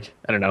fast. Like,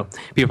 I don't know,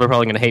 people are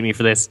probably going to hate me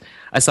for this.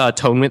 I saw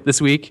Atonement this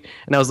week,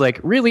 and I was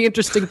like, really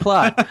interesting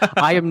plot.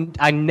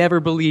 I never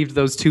believed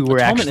those two were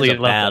Atonement actually is a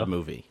in love. bad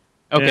movie.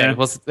 Okay,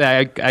 well,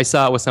 I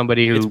saw it with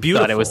somebody who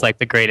thought it was like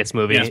the greatest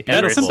movie ever.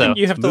 That's something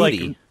you have to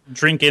Moody. like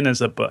drink in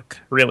as a book,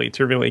 really,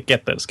 to really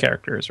get those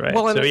characters, right?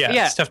 Well,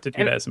 it's tough to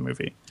do that as a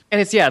movie.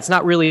 And it's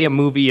not really a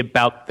movie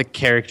about the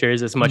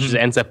characters as much as it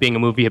ends up being a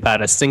movie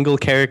about a single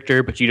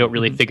character, but you don't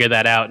really figure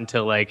that out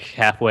until like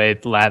halfway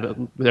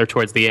or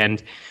towards the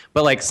end.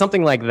 But like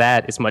something like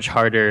that is much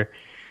harder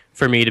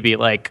for me to be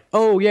like,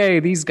 oh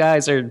yay, these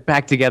guys are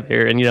back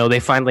together, and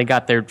they finally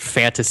got their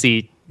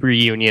fantasy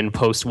reunion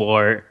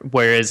post-war,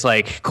 whereas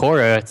like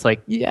Korra, it's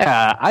like,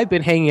 yeah, I've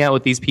been hanging out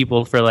with these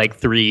people for like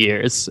 3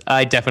 years.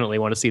 I definitely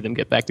want to see them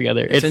get back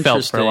together. It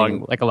felt for a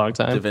long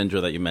time.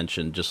 Devendra, that you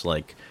mentioned, just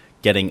like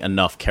getting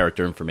enough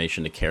character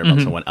information to care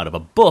about someone out of a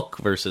book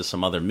versus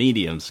some other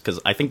mediums, because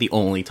I think the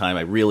only time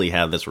I really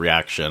had this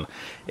reaction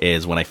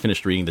is when I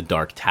finished reading The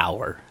Dark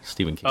Tower,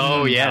 Stephen King.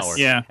 Oh, yes. Tower.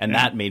 Yeah. And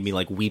that made me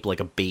like weep like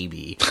a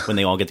baby when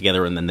they all get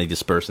together and then they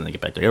disperse and they get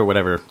back together or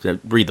whatever.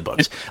 Read the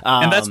books.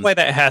 And that's why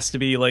that has to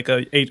be like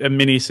a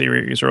mini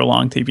series or a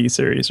long TV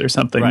series or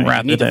something. Right.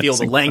 Rather You need to than feel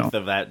the length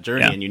of that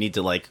journey, and you need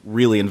to like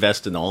really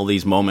invest in all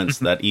these moments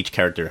that each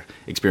character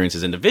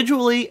experiences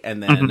individually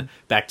and then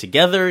back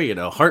together.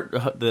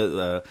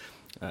 The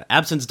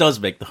absence does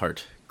make the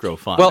heart grow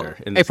fonder. Well,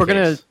 in this if we're case.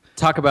 going to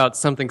talk about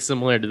something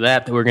similar to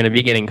that we're going to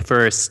be getting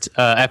first,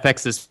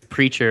 FX's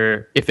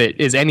Preacher, if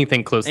it is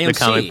anything close to the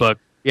comic book.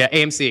 Yeah,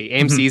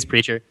 AMC's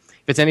Preacher.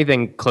 If it's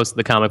anything close to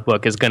the comic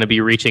book, is going to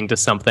be reaching to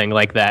something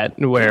like that,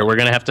 where we're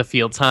going to have to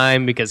feel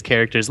time because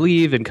characters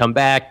leave and come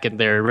back, and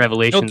their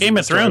revelations. Game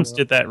of Thrones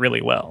did that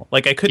really well.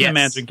 Like, I couldn't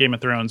imagine Game of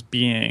Thrones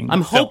being.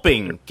 I'm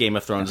hoping Game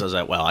of Thrones does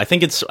that well. I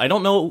think I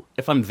don't know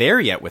if I'm there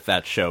yet with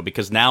that show,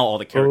 because now all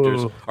the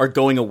characters are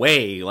going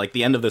away. Like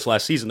the end of this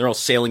last season, they're all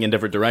sailing in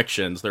different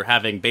directions. They're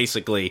having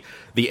basically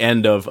the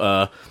end of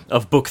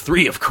book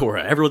 3 of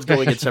Korra. Everyone's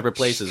going in separate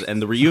places,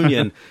 and the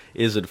reunion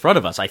is in front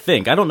of us. I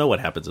think. I don't know what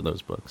happens in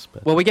those books.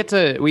 But. Well, we get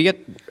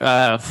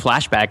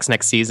flashbacks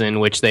next season,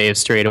 which they have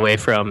strayed away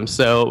from.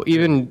 So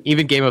even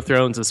Game of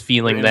Thrones is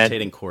feeling that.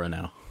 Imitating Korra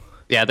now.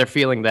 Yeah, they're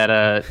feeling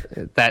that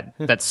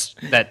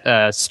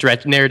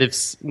stretch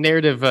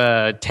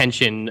narrative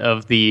tension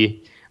of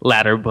the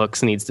latter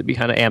books needs to be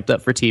kind of amped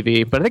up for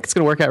TV. But I think it's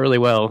going to work out really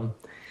well.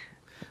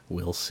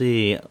 We'll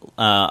see.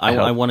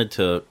 I wanted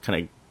to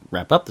kind of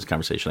wrap up this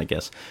conversation, I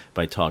guess,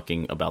 by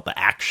talking about the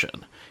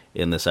action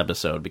in this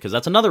episode, because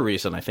that's another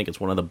reason I think it's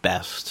one of the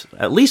best,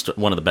 at least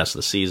one of the best of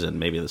the season,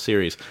 maybe of the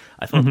series.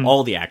 I thought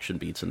all the action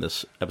beats in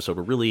this episode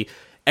were really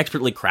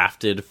expertly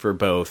crafted for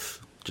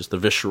both just the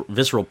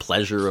visceral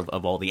pleasure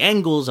of all the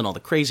angles and all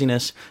the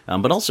craziness,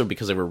 but also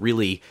because they were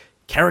really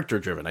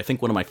character-driven. I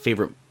think one of my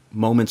favorite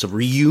moments of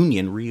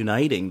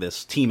reuniting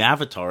this Team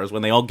Avatar is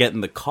when they all get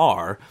in the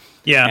car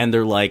and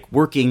they're like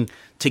working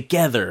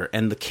together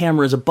and the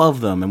camera is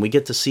above them and we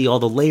get to see all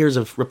the layers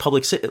of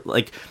Republic City.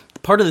 Like,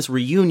 part of this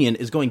reunion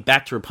is going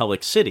back to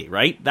Republic City,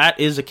 right? That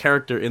is a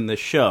character in this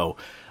show,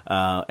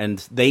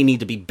 and they need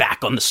to be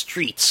back on the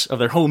streets of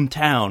their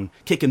hometown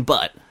kicking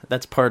butt.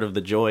 That's part of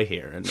the joy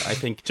here, and I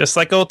think just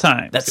like old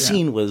times. That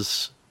scene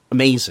was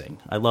amazing.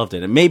 I loved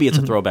it, and maybe it's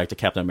a throwback to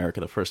Captain America: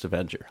 The First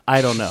Avenger.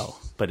 I don't know,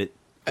 but it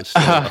was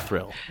still a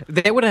thrill.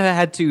 They would have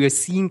had to have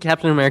seen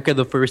Captain America: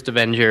 The First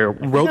Avenger,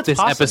 wrote this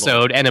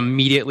episode, and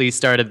immediately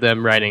started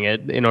them writing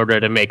it in order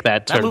to make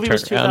that turn. That movie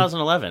was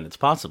 2011. It's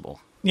possible.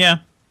 Yeah.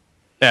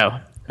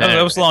 No.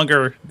 That was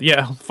longer.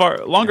 Yeah,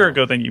 far longer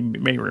ago than you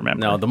may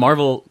remember. No, the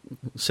Marvel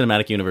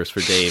Cinematic Universe for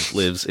Dave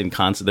lives in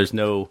constant. There's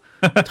no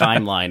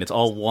timeline. It's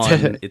all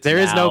one. It's there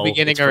is no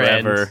beginning or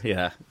forever. end.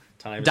 Yeah.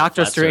 Time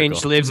Doctor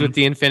Strange lives with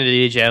the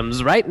Infinity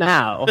Gems right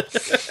now.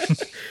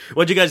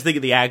 What do you guys think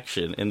of the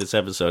action in this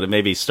episode? And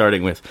maybe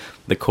starting with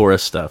the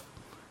chorus stuff.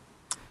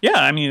 Yeah,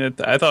 I mean,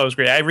 I thought it was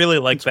great. I really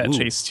liked that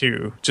chase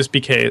too, just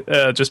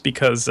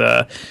because.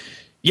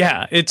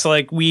 Yeah, it's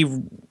like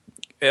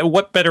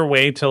what better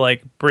way to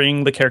like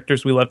bring the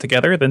characters we love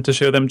together than to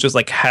show them just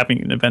like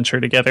having an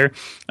adventure together.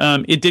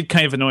 It did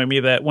kind of annoy me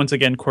that once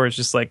again Korra's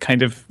just like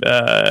kind of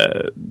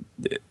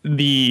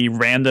the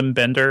random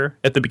bender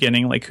at the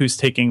beginning, like who's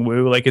taking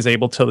Wu, like is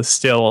able to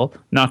still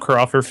knock her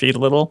off her feet a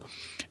little.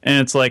 And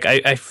it's like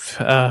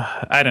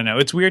I don't know.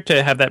 It's weird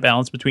to have that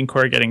balance between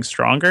Korra getting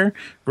stronger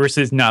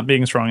versus not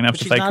being strong enough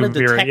to fight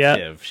Kuvira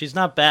yet. She's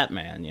not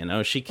Batman, you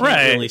know. She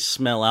can't really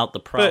smell out the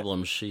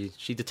problem. She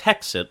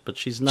detects it, but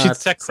she's not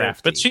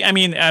crafty. But I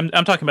mean,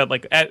 I'm talking about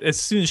like as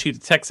soon as she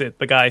detects it,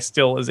 the guy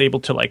still is able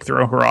to like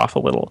throw her off a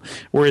little.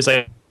 Whereas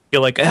I feel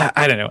like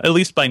I don't know. At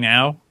least by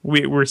now,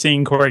 we're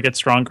seeing Korra get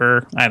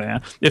stronger. I don't know.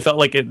 It felt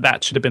like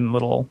that should have been a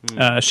little.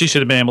 She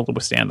should have been able to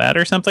withstand that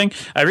or something.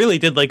 I really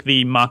did like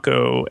the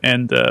Mako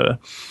and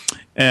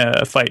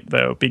fight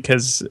though,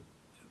 because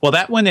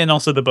that one and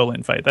also the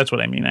Bolin fight. That's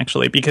what I mean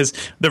actually, because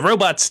the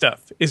robot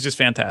stuff is just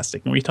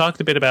fantastic. And we talked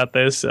a bit about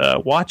this.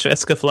 Watch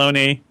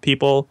Escaflowne,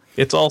 people.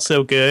 It's all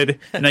so good.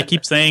 And I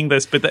keep saying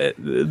this, but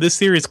this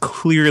series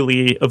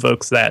clearly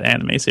evokes that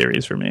anime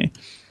series for me.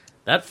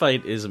 That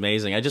fight is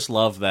amazing. I just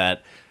love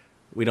that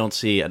we don't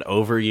see an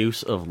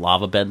overuse of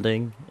lava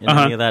bending in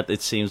any of that.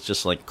 It seems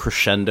just like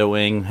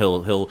crescendoing.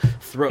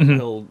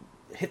 He'll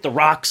hit the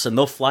rocks and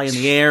they'll fly in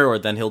the air, or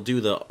then he'll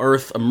do the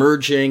earth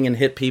emerging and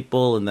hit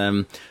people, and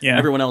then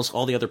everyone else,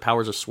 all the other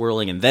powers are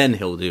swirling, and then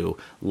he'll do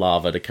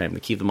lava to kind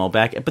of keep them all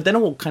back. But then it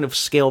will kind of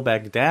scale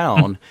back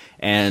down,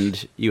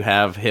 and you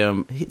have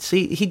him.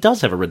 He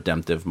does have a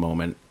redemptive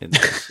moment in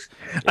this.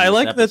 I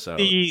like that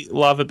the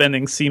lava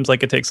bending seems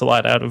like it takes a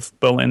lot out of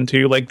Bolin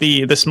too. Like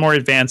this more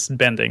advanced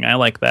bending, I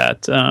like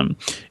that.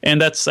 And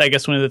that's, I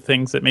guess, one of the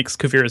things that makes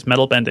Kuvira's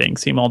metal bending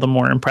seem all the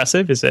more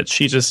impressive is that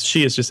she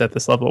is just at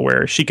this level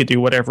where she could do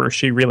whatever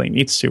she really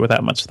needs to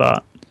without much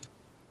thought.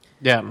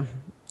 Yeah,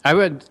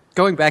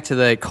 going back to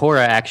the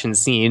Korra action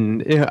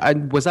scene.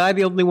 Was I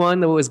the only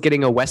one that was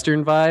getting a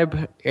Western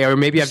vibe, or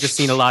maybe I've just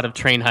seen a lot of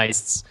train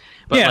heists?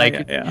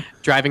 But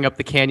driving up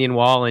the canyon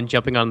wall and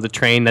jumping on the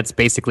train, that's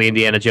basically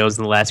Indiana Jones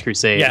and the Last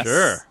Crusade. Yes.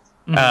 Sure.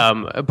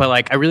 But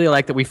like, I really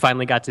like that we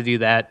finally got to do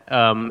that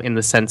in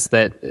the sense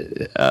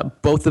that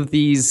both of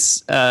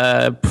these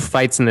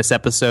fights in this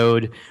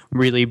episode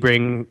really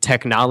bring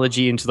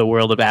technology into the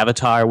world of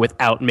Avatar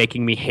without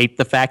making me hate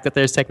the fact that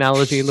there's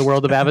technology in the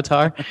world of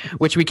Avatar,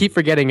 which we keep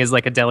forgetting is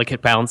like a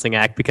delicate balancing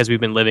act because we've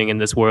been living in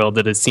this world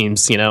that it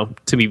seems, to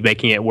be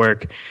making it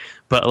work.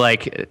 But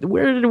like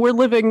we're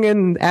living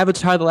in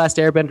Avatar: The Last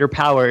Airbender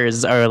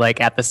powers are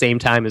like at the same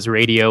time as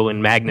radio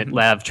and magnet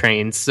lav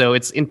trains, so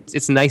it's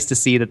nice to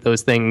see that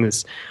those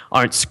things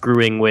aren't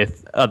screwing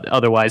with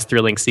otherwise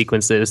thrilling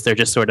sequences. They're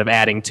just sort of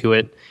adding to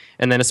it,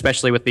 and then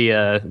especially with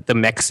the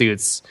mech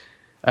suits,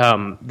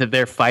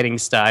 their fighting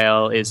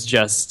style is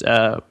just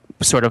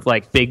sort of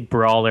like big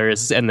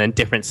brawlers, and then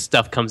different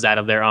stuff comes out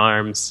of their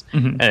arms,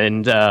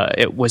 and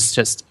it was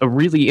just a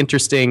really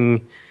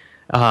interesting.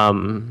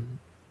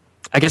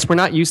 I guess we're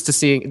not used to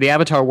seeing the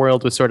Avatar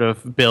world was sort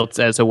of built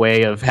as a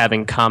way of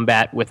having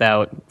combat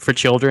for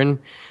children.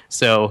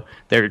 So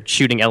they're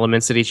shooting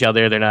elements at each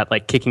other. They're not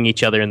like kicking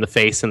each other in the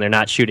face, and they're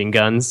not shooting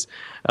guns.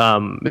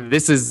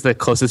 This is the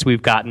closest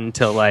we've gotten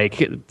to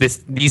like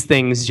this. These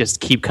things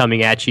just keep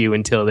coming at you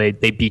until they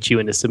beat you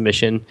into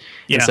submission.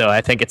 Yeah. And so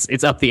I think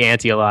it's up the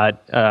ante a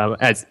lot.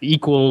 As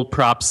equal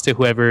props to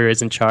whoever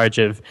is in charge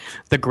of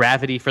the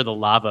gravity for the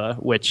lava,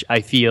 which I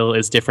feel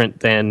is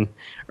different than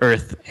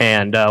earth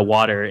and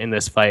water in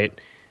this fight.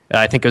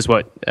 I think it was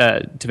what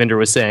Devinder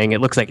was saying. It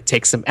looks like it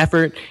takes some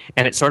effort,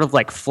 and it sort of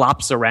like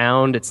flops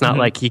around. It's not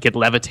like he could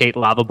levitate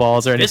lava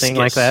balls or anything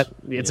like that.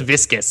 It's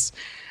viscous.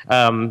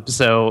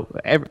 So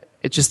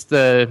it's just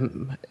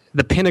the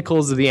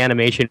pinnacles of the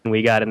animation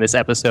we got in this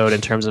episode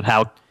in terms of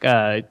how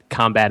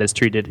combat is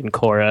treated in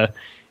Korra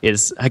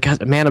is.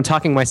 I'm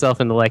talking myself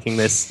into liking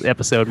this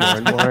episode more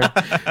and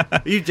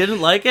more. You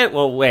didn't like it?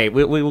 Well, wait,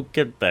 we will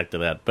get back to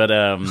that. But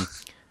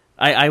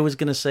I was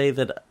going to say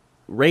that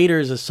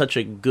Raiders is such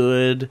a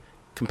good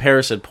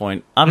comparison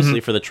point, obviously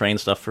for the train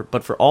stuff,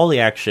 but for all the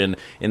action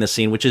in the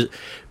scene, which is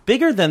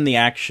bigger than the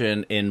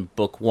action in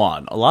Book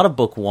One. A lot of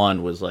Book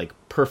One was like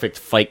perfect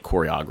fight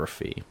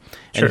choreography,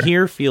 and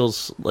here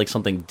feels like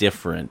something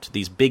different.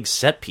 These big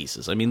set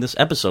pieces. I mean, this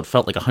episode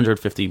felt like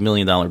 $150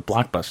 million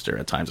blockbuster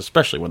at times,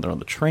 especially when they're on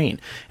the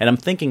train. And I'm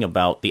thinking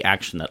about the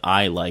action that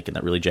I like and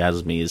that really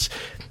jazzes me is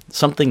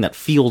something that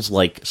feels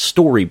like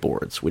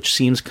storyboards, which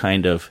seems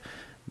kind of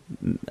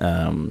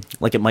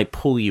like it might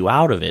pull you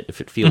out of it if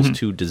it feels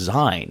too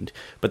designed.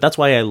 But that's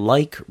why I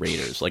like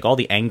Raiders. Like all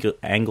the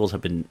angles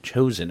have been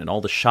chosen and all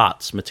the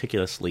shots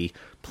meticulously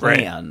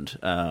planned.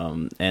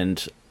 Right.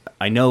 And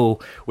I know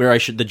where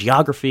the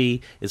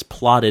geography is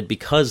plotted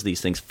because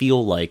these things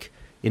feel like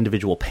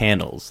individual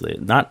panels.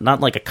 Not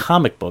like a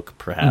comic book,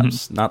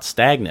 perhaps, not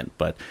stagnant,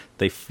 but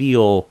they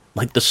feel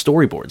like the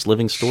storyboards,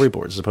 living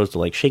storyboards, as opposed to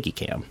like shaky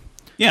cam.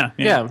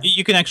 Yeah.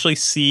 You can actually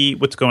see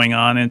what's going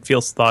on, and it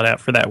feels thought out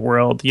for that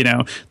world.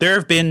 There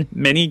have been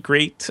many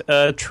great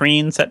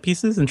train set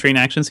pieces and train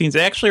action scenes.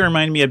 They actually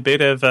remind me a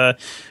bit of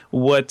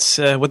what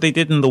they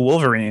did in the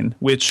Wolverine,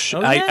 which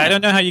I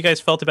don't know how you guys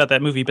felt about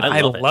that movie, but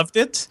I loved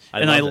it.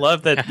 I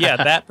love that. Yeah,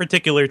 that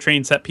particular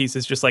train set piece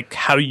is just like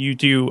how you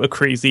do a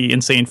crazy,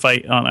 insane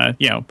fight on a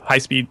high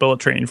speed bullet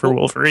train for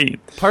Wolverine.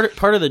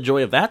 Part of the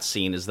joy of that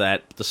scene is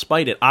that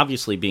despite it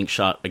obviously being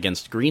shot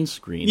against green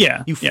screen,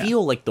 you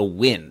feel like the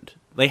wind.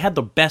 They had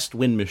the best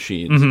wind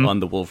machines on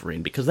the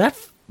Wolverine because that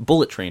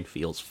bullet train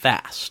feels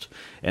fast.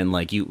 And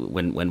like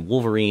when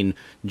Wolverine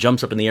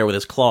jumps up in the air with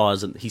his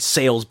claws and he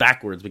sails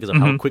backwards because of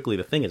how quickly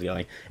the thing is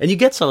going. And you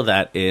get some of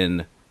that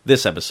in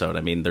this episode.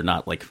 I mean, they're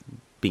not like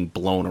being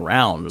blown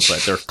around,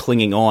 but they're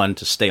clinging on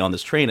to stay on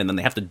this train, and then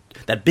they have to.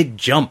 That big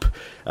jump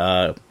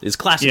is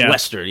classic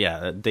Western.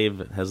 Yeah,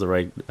 Dave has the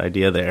right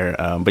idea there.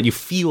 But you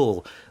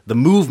feel the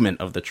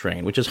movement of the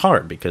train, which is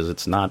hard because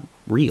it's not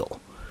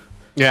real.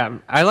 Yeah,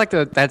 I like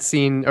that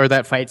scene or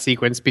that fight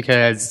sequence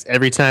because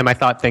every time I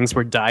thought things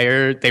were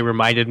dire, they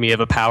reminded me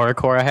of a power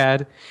core I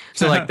had.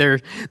 So like there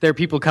are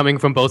people coming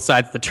from both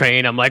sides of the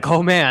train. I'm like,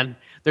 oh man,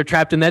 they're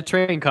trapped in that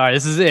train car.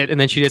 This is it. And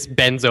then she just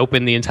bends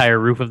open the entire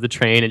roof of the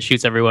train and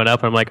shoots everyone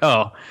up. And I'm like,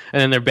 oh. And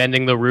then they're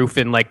bending the roof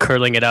and like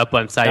curling it up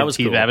on side of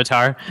Steve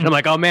Avatar. And I'm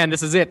like, oh man,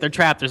 this is it. They're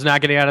trapped. There's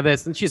not getting out of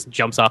this. And she just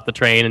jumps off the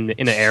train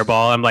in an air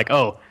ball. I'm like,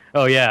 oh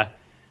yeah.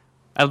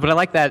 But I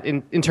like that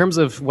in terms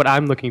of what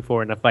I'm looking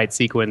for in a fight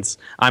sequence.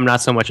 I'm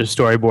not so much a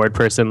storyboard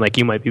person like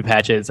you might be,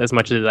 Patches, as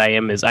much as I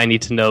am is I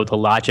need to know the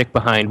logic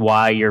behind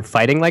why you're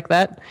fighting like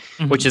that,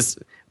 which is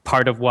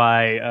part of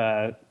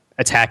why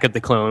Attack of the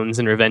Clones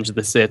and Revenge of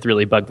the Sith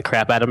really bugged the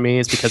crap out of me,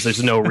 is because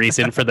there's no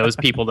reason for those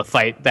people to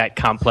fight that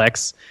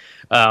complex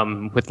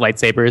with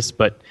lightsabers.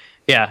 But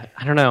yeah,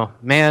 I don't know,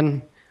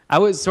 man. I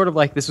was sort of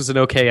like, this was an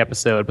okay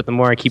episode, but the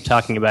more I keep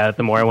talking about it,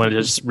 the more I want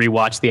to just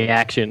rewatch the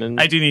action.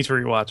 And I do need to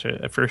rewatch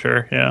it for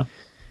sure. Yeah,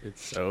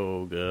 it's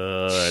so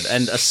good.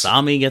 And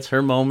Asami gets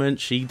her moment.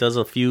 She does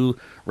a few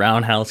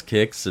roundhouse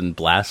kicks and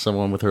blasts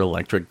someone with her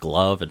electric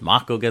glove. And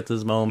Mako gets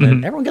his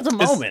moment. Everyone gets a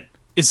moment.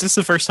 Is this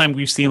the first time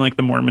we've seen like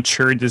the more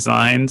mature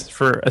designs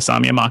for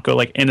Asami and Mako,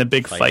 like in a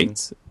big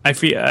fight?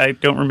 I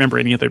don't remember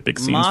any other big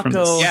scenes from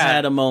this. Mako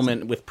had a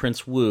moment with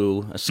Prince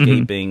Wu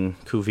escaping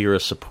Kuvira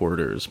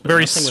supporters. But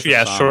very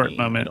short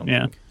moment.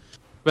 Yeah.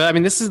 But I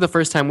mean, this is the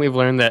first time we've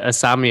learned that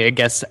Asami, I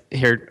guess,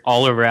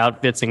 all of her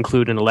outfits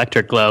include an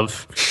electric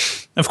glove.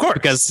 Of course,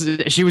 because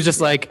she was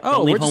just like,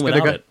 "Oh, we're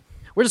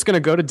just gonna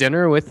go to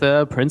dinner with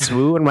Prince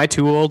Wu and my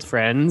two old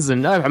friends,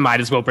 and I might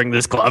as well bring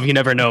this glove. You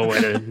never know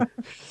where to."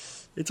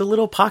 It's a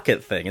little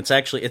pocket thing. It's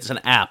an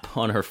app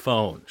on her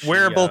phone.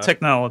 Wearable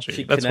technology.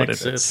 She That's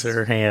connects what it is. To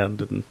her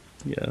hand, and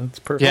it's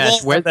perfect. Yeah,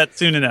 we'll wear that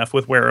soon enough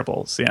with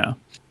wearables. Yeah.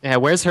 Yeah.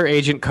 Where's her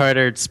Agent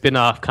Carter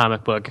spin-off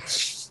comic book?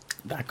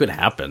 That could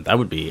happen. That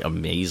would be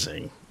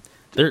amazing.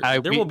 There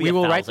will be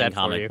 1,000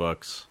 comic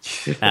books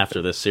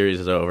after this series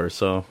is over,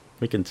 so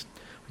we can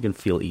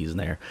feel ease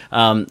there.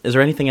 Is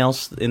there anything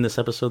else in this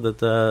episode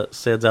that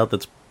stands out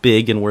that's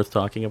big and worth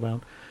talking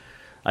about?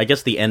 I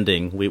guess the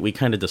ending, we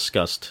kind of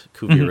discussed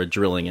Kuvira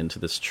drilling into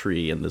this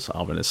tree and this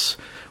ominous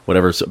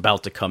whatever's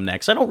about to come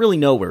next. I don't really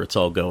know where it's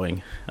all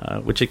going,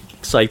 which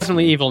excites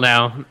Definitely me. Evil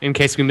now, in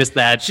case we missed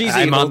that. She's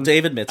evil,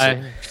 Dave admits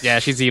it. Yeah,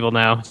 she's evil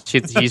now.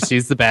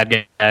 She's the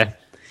bad guy.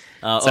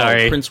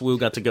 Sorry. Prince Wu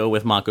got to go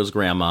with Mako's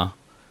grandma.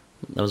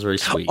 That was very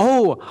sweet.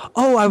 Oh,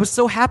 I was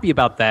so happy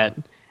about that.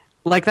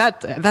 Like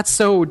that's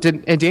so.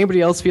 Did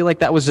anybody else feel like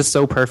that was just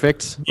so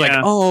perfect?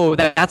 Yeah.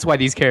 Like, that's why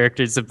these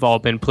characters have all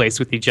been placed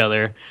with each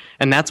other,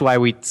 and that's why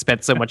we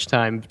spent so much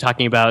time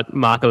talking about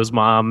Mako's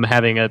mom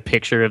having a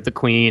picture of the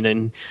queen,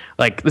 and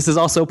like this is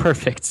all so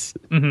perfect.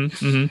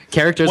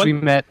 Characters we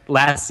met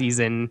last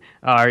season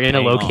are in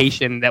a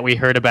location that we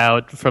heard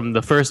about from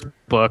the first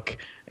book.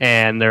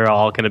 And they're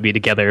all going to be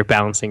together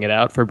balancing it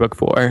out for book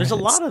 4. There's a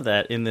lot of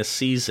that in this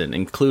season,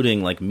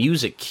 including like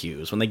music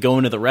cues. When they go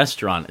into the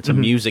restaurant, it's a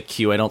music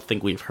cue I don't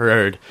think we've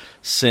heard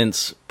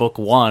since book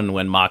 1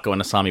 when Mako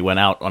and Asami went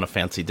out on a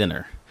fancy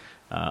dinner.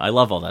 I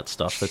love all that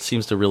stuff. That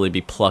seems to really be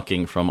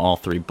plucking from all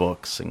 3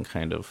 books and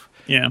kind of,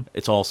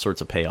 it's all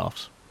sorts of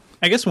payoffs.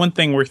 I guess one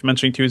thing worth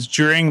mentioning too is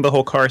during the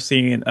whole car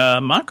scene,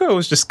 Mako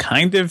was just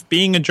kind of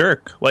being a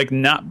jerk, like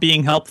not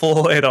being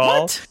helpful at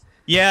all. What?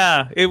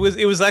 Yeah, it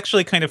was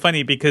actually kind of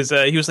funny because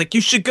he was like, "You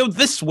should go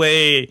this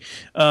way,"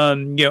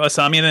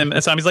 Asami, and then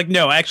Asami's like,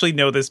 "No, I actually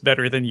know this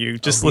better than you.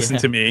 Just listen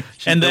to me."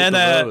 And then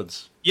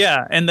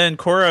and then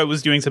Korra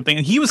was doing something,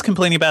 and he was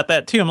complaining about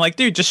that too. I'm like,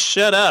 dude, just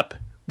shut up.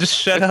 Just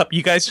shut up.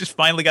 You guys just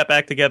finally got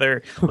back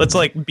together. Let's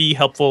like be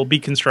helpful, be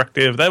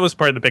constructive. That was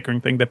part of the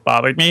bickering thing that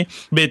bothered me.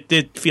 But it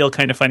did feel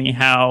kind of funny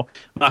how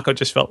Mako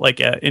just felt like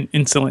an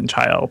insolent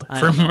child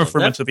for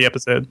much of the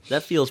episode.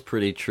 That feels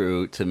pretty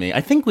true to me. I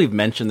think we've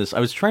mentioned this.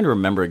 I was trying to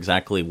remember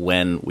exactly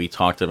when we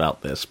talked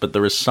about this, but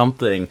there was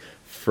something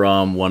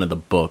from one of the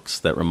books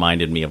that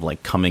reminded me of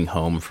like coming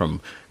home from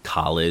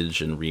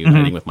college and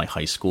reuniting with my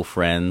high school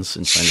friends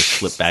and trying to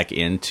slip back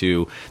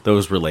into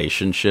those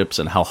relationships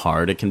and how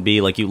hard it can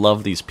be. Like, you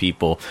love these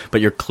people,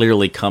 but you're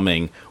clearly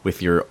coming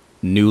with your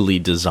newly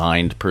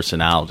designed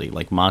personality.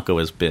 Like, Mako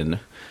has been,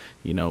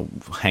 you know,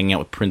 hanging out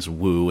with Prince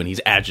Wu, and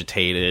he's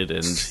agitated,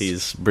 and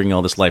he's bringing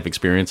all this life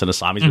experience, and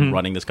Asami's been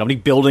running this company,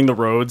 building the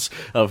roads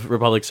of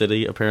Republic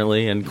City,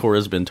 apparently, and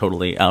Korra's been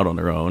totally out on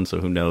her own, so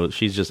who knows?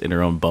 She's just in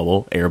her own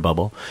bubble, air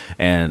bubble,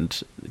 and,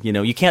 you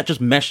know, you can't just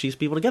mesh these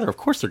people together. Of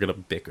course they're going to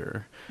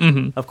bicker.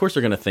 Of course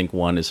they're going to think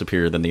one is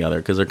superior than the other,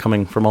 because they're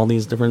coming from all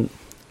these different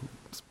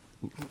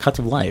cuts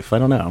of life. I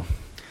don't know.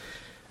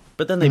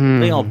 But then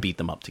they all beat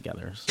them up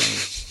together,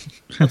 so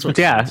that's what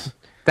happens.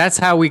 That's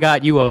how we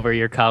got you over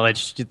your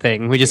college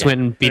thing. We just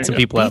went and beat some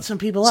people up. Beat some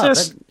people up.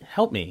 That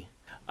helped me.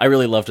 I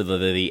really loved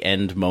the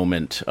end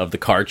moment of the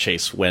car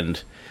chase when,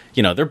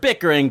 you know, they're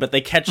bickering, but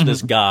they catch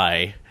this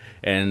guy,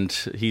 and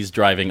he's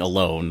driving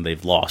alone.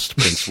 They've lost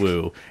Prince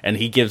Wu, and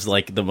he gives,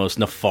 like, the most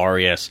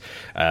nefarious,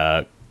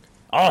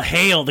 all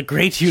hail the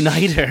great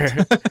uniter.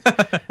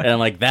 And I'm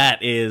like,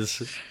 that's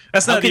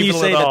how can you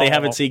say that they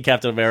haven't seen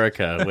Captain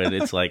America when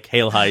it's like,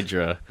 hail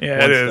Hydra?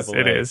 Yeah,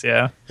 it is,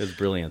 yeah. It's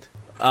brilliant.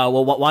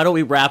 Well, why don't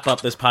we wrap up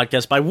this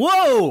podcast by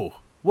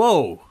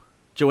whoa!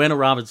 Joanna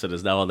Robinson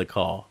is now on the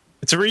call.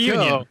 It's a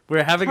reunion. Yo.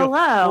 We're having Hello.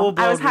 a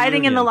full-blown I was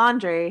hiding in the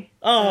laundry.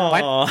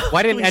 Oh,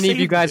 why didn't any of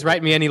you guys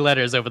write me any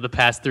letters over the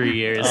past 3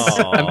 years?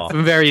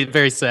 I'm very,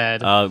 very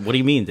sad. What do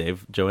you mean,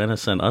 Dave? Joanna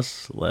sent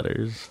us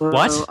letters. Whoa,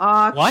 What?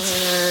 awkward.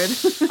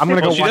 What? I'm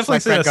gonna go She watch my definitely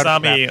sent friend go to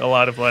the Asami a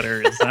lot of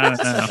letters. I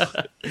don't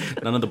know.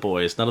 None of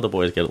the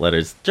boys get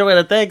letters.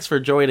 Joanna, thanks for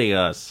joining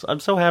us. I'm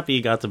so happy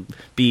you got to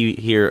be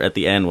here at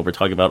the end when we're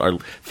talking about our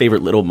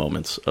favorite little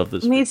moments of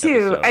this. Me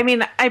too. episode. I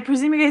mean, I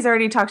presume you guys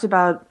already talked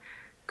about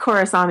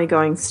Korrasami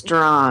going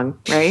strong,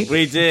 right?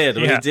 We did.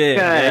 Good,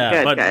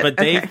 good, but good.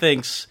 Dave Okay.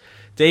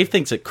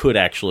 thinks it could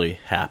actually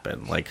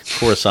happen. Like,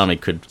 Korrasami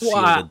could seal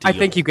Well, the deal.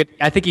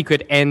 I think you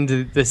could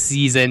end the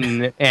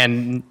season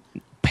and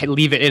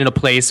leave it in a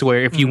place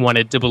where, if you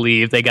wanted to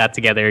believe they got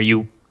together,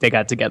 they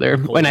got together.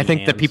 And I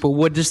think that hands. people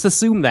would just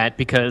assume that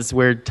because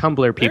we're Tumblr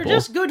They're people.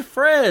 just good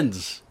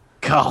friends.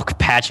 Oh,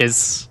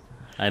 Patches.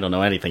 I don't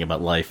know anything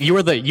about life. You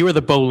were the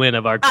Bolin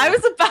of our group. I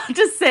was about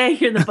to say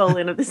you're the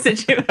Bolin of the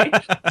situation.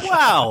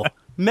 Wow,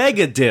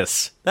 mega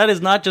diss. That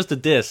is not just a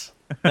diss.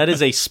 That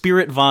is a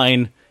Spirit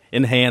Vine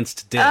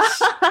enhanced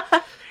diss.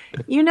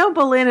 You know,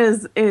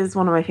 Bolin is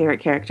one of my favorite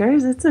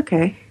characters. It's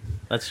okay.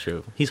 That's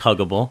true. He's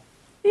huggable.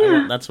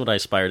 Yeah. That's what I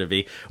aspire to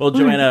be. Well,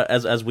 Joanna,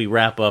 as we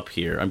wrap up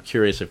here, I'm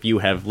curious if you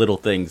have little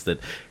things that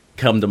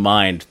come to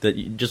mind that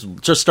you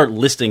just start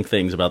listing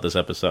things about this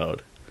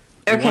episode.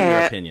 We want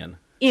your opinion.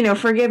 You know,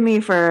 forgive me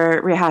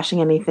for rehashing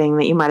anything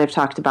that you might have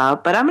talked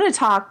about, but I'm going to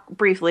talk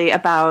briefly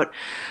about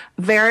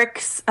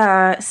Varric's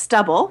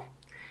stubble.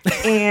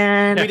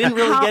 And We didn't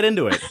really get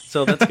into it,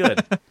 so that's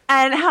good.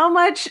 and how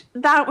much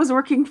that was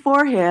working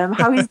for him,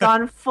 how he's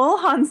gone full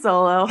Han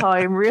Solo, how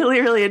I'm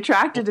really, really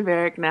attracted to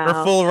Varric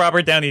now. Or full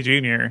Robert Downey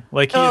Jr.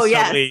 Like, he's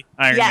totally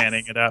Iron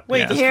Manning it up. Wait,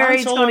 yeah. does Harry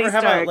Han Solo Tony ever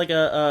have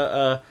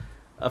Stark.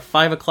 a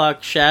 5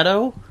 o'clock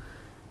shadow?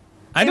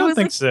 I It don't was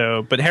think like-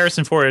 so, but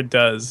Harrison Ford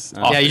does.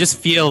 Yeah, you just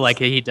feel like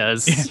he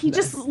does. He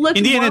just looked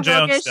Indiana more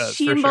Jones bookish. does,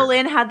 She for and sure.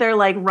 Bolin had their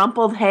like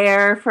rumpled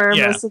hair for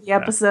Yeah, most of the yeah.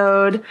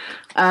 episode.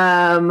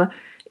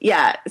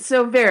 Yeah,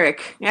 so Varric,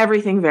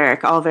 everything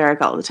Varric, all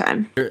the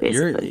time.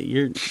 Basically.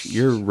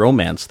 You're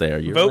romance there.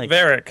 You're Vote like,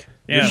 Varric.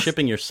 You're Yeah.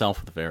 shipping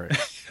yourself with Varric.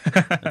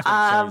 That's what it's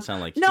starting to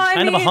sound like. no, He's I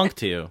kind of a mean- hunk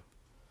to you.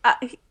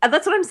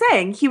 That's what I'm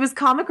saying. He was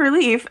comic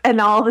relief, and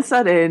all of a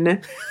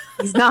sudden,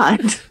 he's not.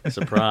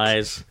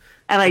 Surprise.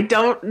 And I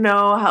don't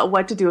know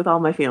what to do with all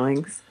my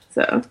feelings.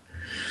 So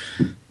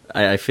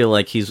I feel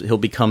like he'll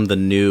become the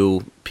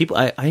new people.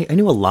 I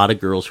knew a lot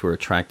of girls who were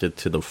attracted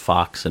to the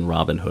Fox and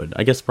Robin Hood.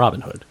 I guess Robin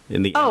Hood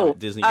in the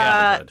Disney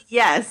Robin Hood.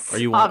 yes, Are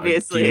you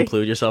obviously. Do you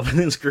include yourself in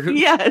this group?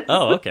 Yes.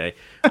 Oh, okay.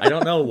 I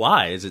don't know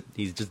why. Is it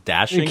he's just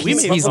dashing?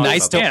 He's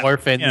nice to Yeah,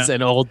 orphans yeah.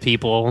 and old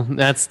people.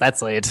 That's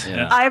it.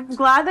 Yeah. I'm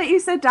glad that you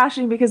said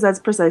dashing because that's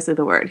precisely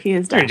the word. He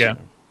is There dashing. you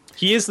go.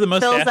 He is the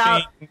most Fills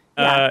dashing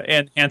out-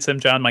 and handsome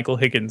John Michael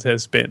Higgins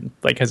has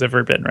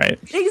ever been, right?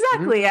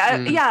 Exactly.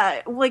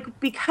 Yeah. Like,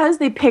 because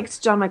they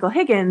picked John Michael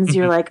Higgins,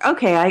 you're like,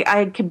 okay,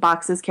 I can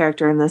box this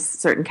character in this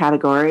certain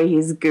category.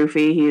 He's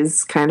goofy.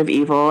 He's kind of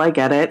evil. I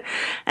get it.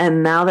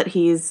 And now that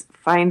he's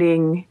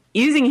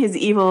using his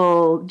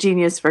evil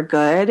genius for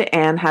good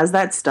and has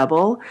that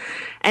stubble,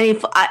 and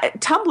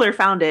Tumblr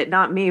found it,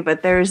 not me,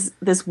 but there's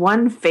this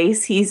one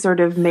face he sort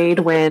of made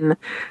when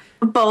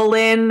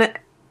Bolin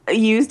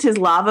used his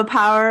lava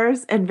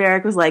powers, and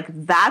Varric was like,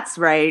 that's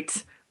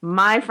right.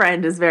 My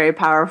friend is very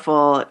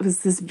powerful. It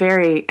was this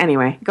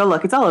anyway, go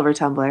look. It's all over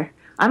Tumblr.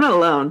 I'm not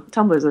alone.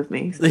 Tumblr's with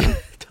me. So.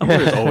 Tumblr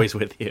is always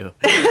with you.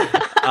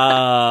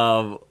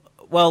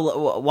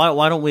 Well,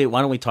 why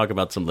don't we talk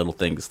about some little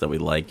things that we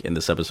like in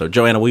this episode?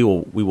 Joanna, we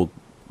will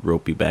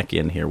rope you back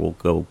in here. We'll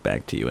go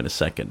back to you in a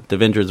second.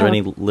 Devendra, is there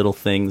any little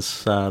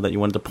things that you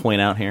wanted to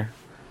point out here?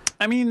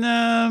 I mean,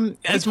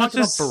 as much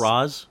about as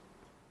Baraz.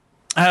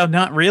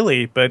 not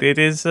really, but it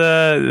is.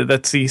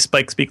 That's the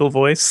Spike Spiegel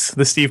voice,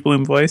 the Steve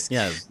Bloom voice.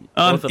 Yeah,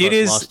 both of it us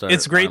is. lost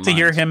It's great our to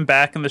hear minds. him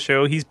back in the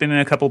show. He's been in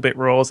a couple bit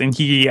roles, and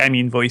he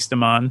voiced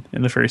Amon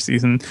in the first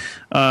season.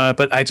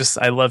 But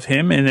I love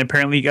him, and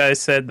apparently, you guys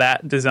said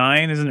that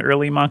design is an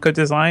early Mako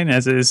design,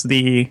 as is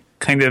the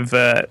kind of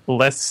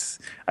less.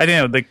 I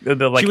don't know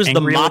the like. She was the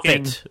angry Muppet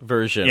looking-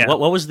 version. Yeah.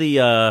 What was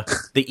the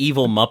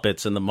evil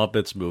Muppets in the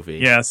Muppets movie?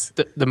 Yes.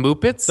 The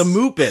Muppets? The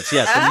Muppets.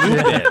 Yes, the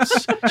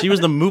Muppets. She was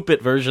the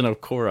Muppet version of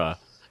Korra.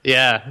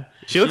 Yeah.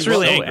 She looks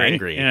really so angry.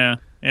 angry. Yeah.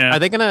 Yeah. Are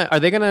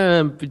they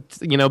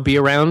gonna be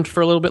around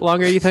for a little bit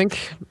longer, you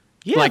think?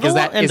 Yeah, Like, they'll is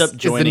that- end is- up is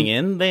joining the-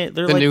 in. They're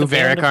the like new the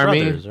band Varric of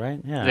army? brothers, right?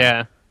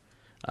 Yeah.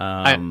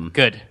 Yeah.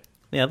 Good.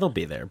 Yeah, they'll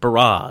be there.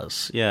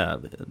 Baraz. Yeah.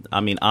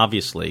 I mean,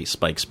 obviously,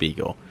 Spike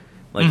Spiegel.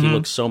 Like, he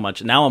looks so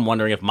much. Now I'm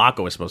wondering if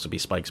Mako is supposed to be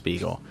Spike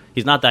Spiegel.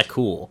 He's not that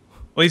cool.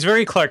 Well, he's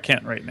very Clark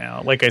Kent right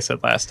now, like I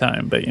said last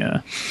time. But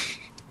yeah.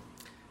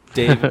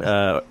 Dave,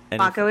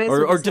 Mako is,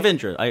 or would you say?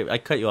 Devendra. I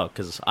cut you off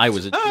because I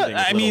was.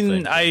 I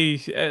mean,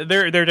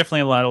 there are definitely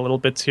a lot of little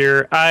bits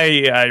here.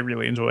 I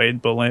really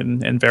enjoyed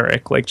Bolin and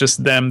Varric. Like,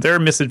 just them, their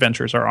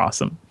misadventures are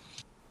awesome.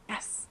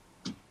 Yes.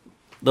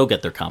 They'll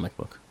get their comic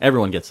book.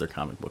 Everyone gets their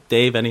comic book.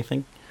 Dave,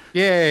 anything?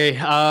 Yay.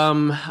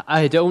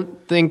 I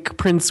don't think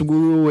Prince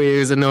Wu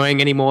is annoying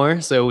anymore,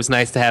 so it was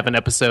nice to have an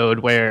episode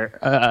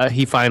where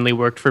he finally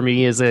worked for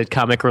me as a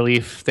comic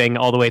relief thing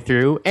all the way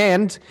through.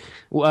 And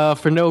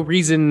for no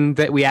reason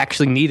that we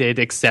actually needed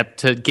except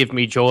to give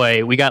me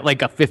joy. We got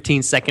like a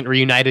 15-second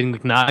reuniting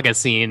with Naga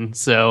scene,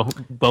 so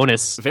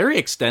bonus. Very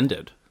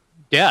extended.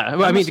 Yeah,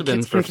 well, I mean, must have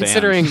been for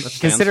considering fans. That's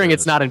fan considering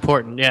it's service. not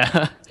important,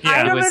 yeah.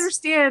 I it don't was-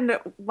 understand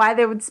why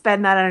they would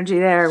spend that energy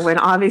there when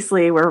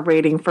obviously we're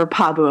waiting for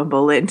Pabu and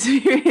Bolin to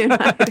be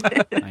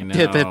reunited. I know.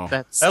 Yeah,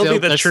 that's That'll still, be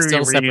the that's true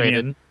still reunion.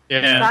 separated.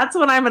 Yeah. That's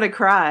when I'm gonna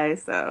cry.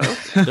 So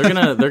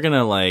they're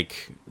gonna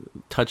like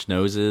touch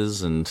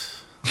noses and so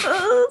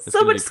gonna much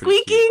be pretty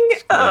squeaking.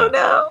 cute. Oh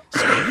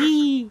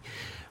Yeah.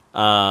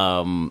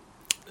 no.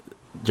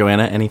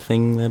 Joanna,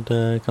 anything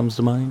that comes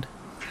to mind?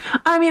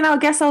 I mean, I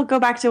guess I'll go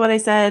back to what I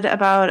said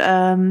about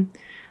I don't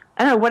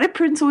know, what did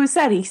Prince Wu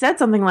said? He said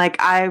something like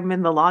 "I'm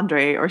in the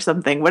laundry" or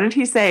something. What did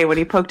he say when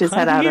he poked his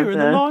head out of in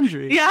the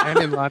laundry. Yeah, And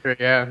in laundry,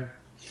 yeah.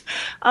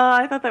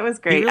 I thought that was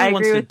He great. really I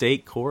wants agree to with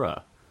date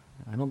Korra.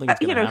 I don't think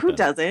it's you gonna know who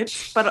happen.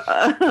 doesn't,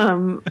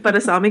 but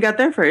Asami got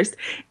there first,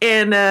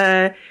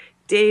 and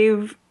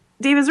Dave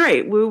is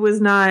right. Wu was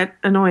not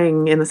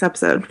annoying in this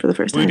episode for the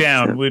first Woo time.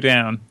 down, so- woo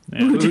down.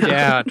 Yeah.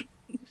 Yeah.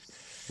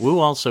 Wu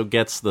also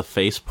gets the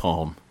face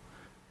palm.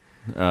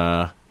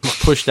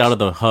 Pushed out of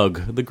the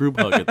hug, the group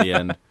hug at the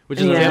end, which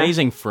is an Yeah.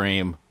 amazing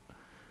frame.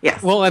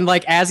 Yes. Well, and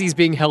like as he's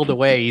being held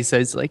away, he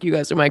says like, "You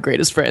guys are my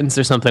greatest friends,"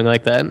 or something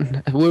like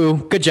that. Woo,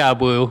 good job,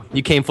 Woo.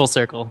 You came full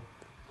circle.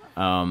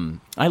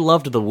 I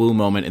loved the Wu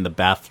moment in the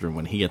bathroom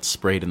when he gets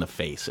sprayed in the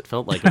face. It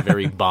felt like a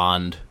very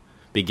Bond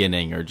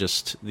beginning, or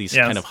just these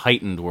Yes. kind of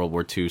heightened World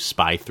War II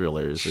spy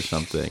thrillers or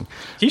something.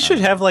 He should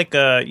have like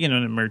an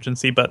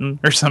emergency button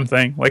or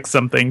something, like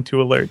something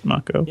to alert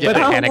Mako. Yeah.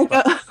 But Oh,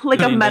 panic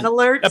like a med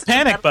alert. a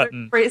panic med alert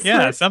button. bracelet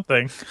Yeah,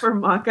 something. for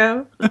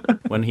Mako.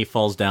 When he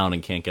falls down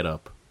and can't get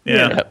up.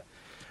 Yeah.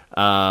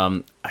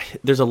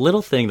 There's a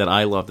little thing that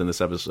I loved in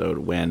this episode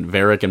when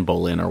Varric and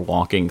Bolin are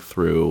walking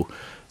through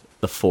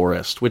the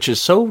forest, which is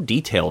so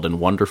detailed and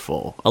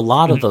wonderful. A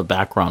lot of the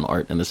background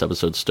art in this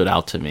episode stood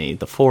out to me.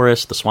 The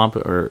forest, the swamp,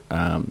 or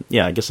I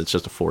guess it's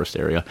just a forest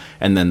area,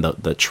 and then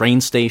the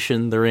train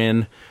station they're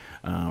in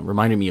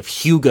reminded me of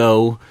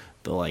Hugo,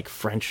 the like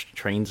French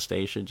train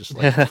station, just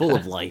like full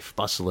of life,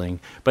 bustling.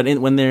 But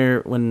when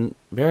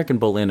Varric and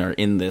Bolin are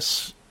in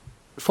this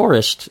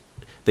forest,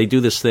 they do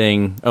this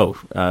thing.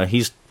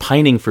 He's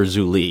pining for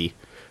Zhu Li,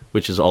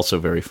 which is also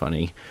very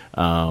funny.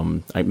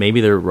 Maybe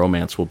their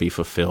romance will be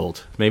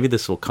fulfilled. Maybe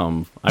this will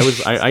come.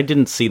 I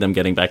didn't see them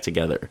getting back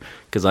together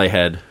because I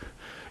had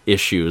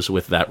issues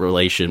with that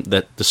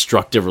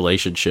destructive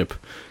relationship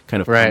kind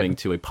of Right. coming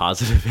to a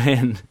positive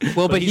end.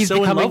 Well, but he's so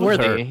in becoming love with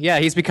worthy. her. Yeah,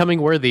 he's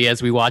becoming worthy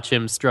as we watch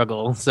him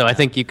struggle. So I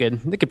think they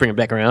could bring him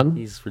back around.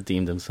 He's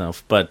redeemed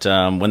himself. But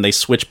when they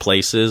switch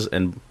places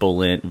and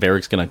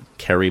Varric's going to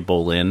carry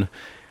Bolin,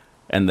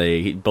 and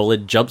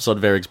Bolin jumps on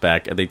Varric's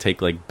back, and they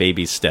take like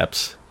baby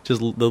steps,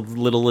 just the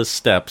littlest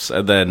steps,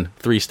 and then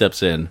 3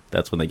 steps in,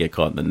 that's when they get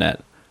caught in the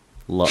net.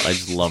 I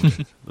just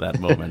loved that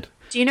moment.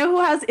 Do you know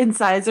who has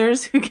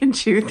incisors who can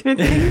chew through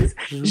things?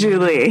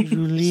 Julie.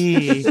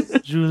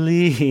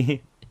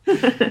 Julie.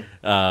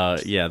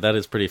 Yeah, that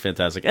is pretty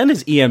fantastic. And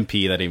his EMP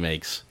that he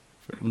makes.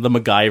 The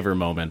MacGyver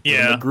moment.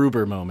 Yeah. The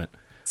Gruber moment.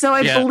 So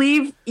I Yeah.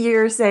 believe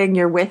you're saying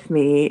you're with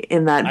me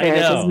in that I Varric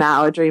know. is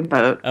now a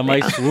dreamboat. Am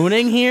I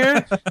swooning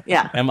here?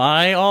 Yeah. Am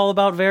I all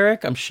about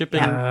Varric? I'm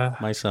shipping Yeah.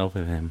 myself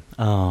with him.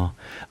 Oh.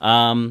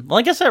 Well,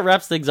 I guess that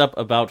wraps things up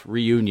about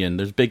Reunion.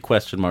 There's big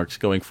question marks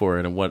going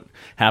forward and what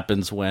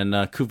happens when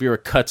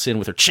Kuvira cuts in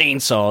with her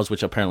chainsaws,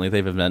 which apparently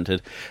they've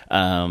invented.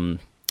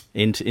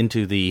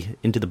 into the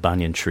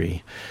banyan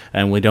tree,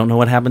 and we don't know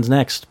what happens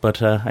next.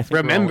 But I think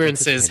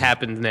Remembrances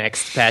happened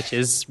next.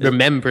 Patches.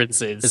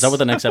 Remembrances. Is that what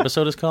the next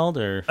episode is called?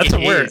 Or That's a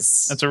word.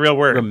 is. That's a real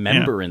word.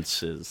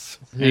 remembrances?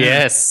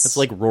 Yes. It's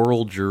like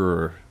rural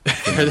juror.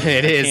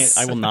 It is.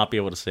 I will not be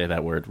able to say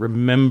that word.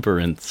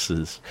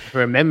 Remembrances.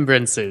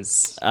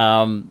 Remembrances.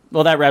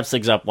 Well, that wraps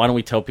things up. Why don't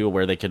we tell people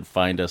where they can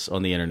find us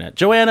on the internet?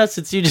 Joanna,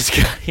 since you just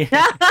got here.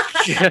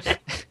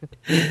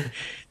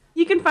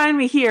 You can find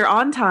me here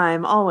on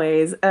time,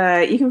 always.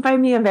 You can find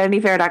me on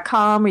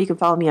VanityFair.com, or you can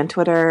follow me on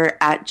Twitter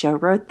at Joe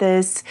Wrote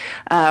This,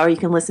 or you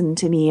can listen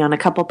to me on a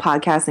couple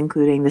podcasts,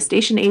 including The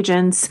Station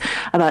Agents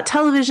about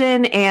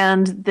television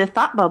and The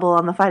Thought Bubble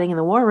on the Fighting in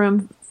the War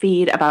Room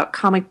feed about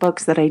comic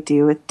books that I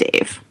do with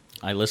Dave.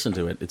 I listen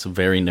to it. It's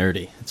very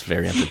nerdy. It's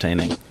very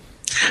entertaining.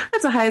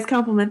 That's the highest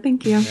compliment.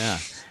 Thank you. Yeah.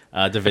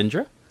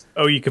 Devindra?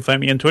 Oh, you can find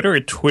me on Twitter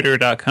at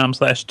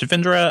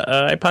twitter.com/Devindra.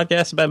 I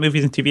podcast about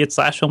movies and TV at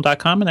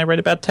slashfilm.com, and I write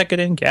about tech at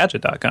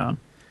Engadget.com.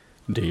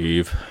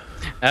 Dave?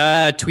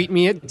 Tweet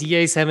me at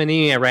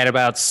DA70. I write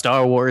about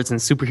Star Wars and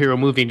superhero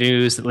movie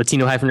news at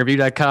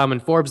Latino-review.com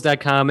and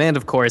Forbes.com, and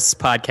of course,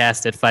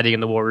 podcast at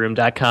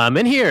fightinginthewarroom.com,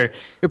 and here,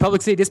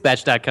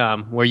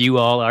 RepublicCityDispatch.com, where you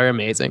all are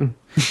amazing.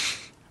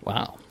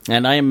 Wow.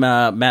 And I am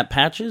Matt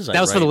Patches. That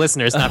was for the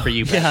listeners, not for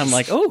you. Yeah, I'm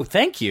like, oh,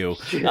 thank you.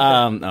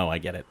 I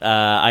get it.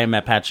 I am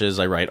Matt Patches.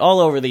 I write all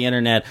over the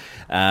internet.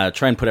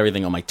 Try and put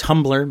everything on my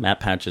Tumblr,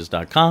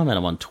 mattpatches.com, and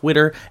I'm on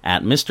Twitter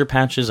at Mr.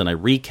 Patches, and I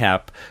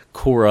recap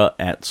Korra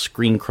at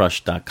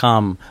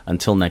screencrush.com.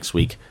 Until next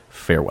week,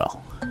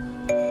 farewell.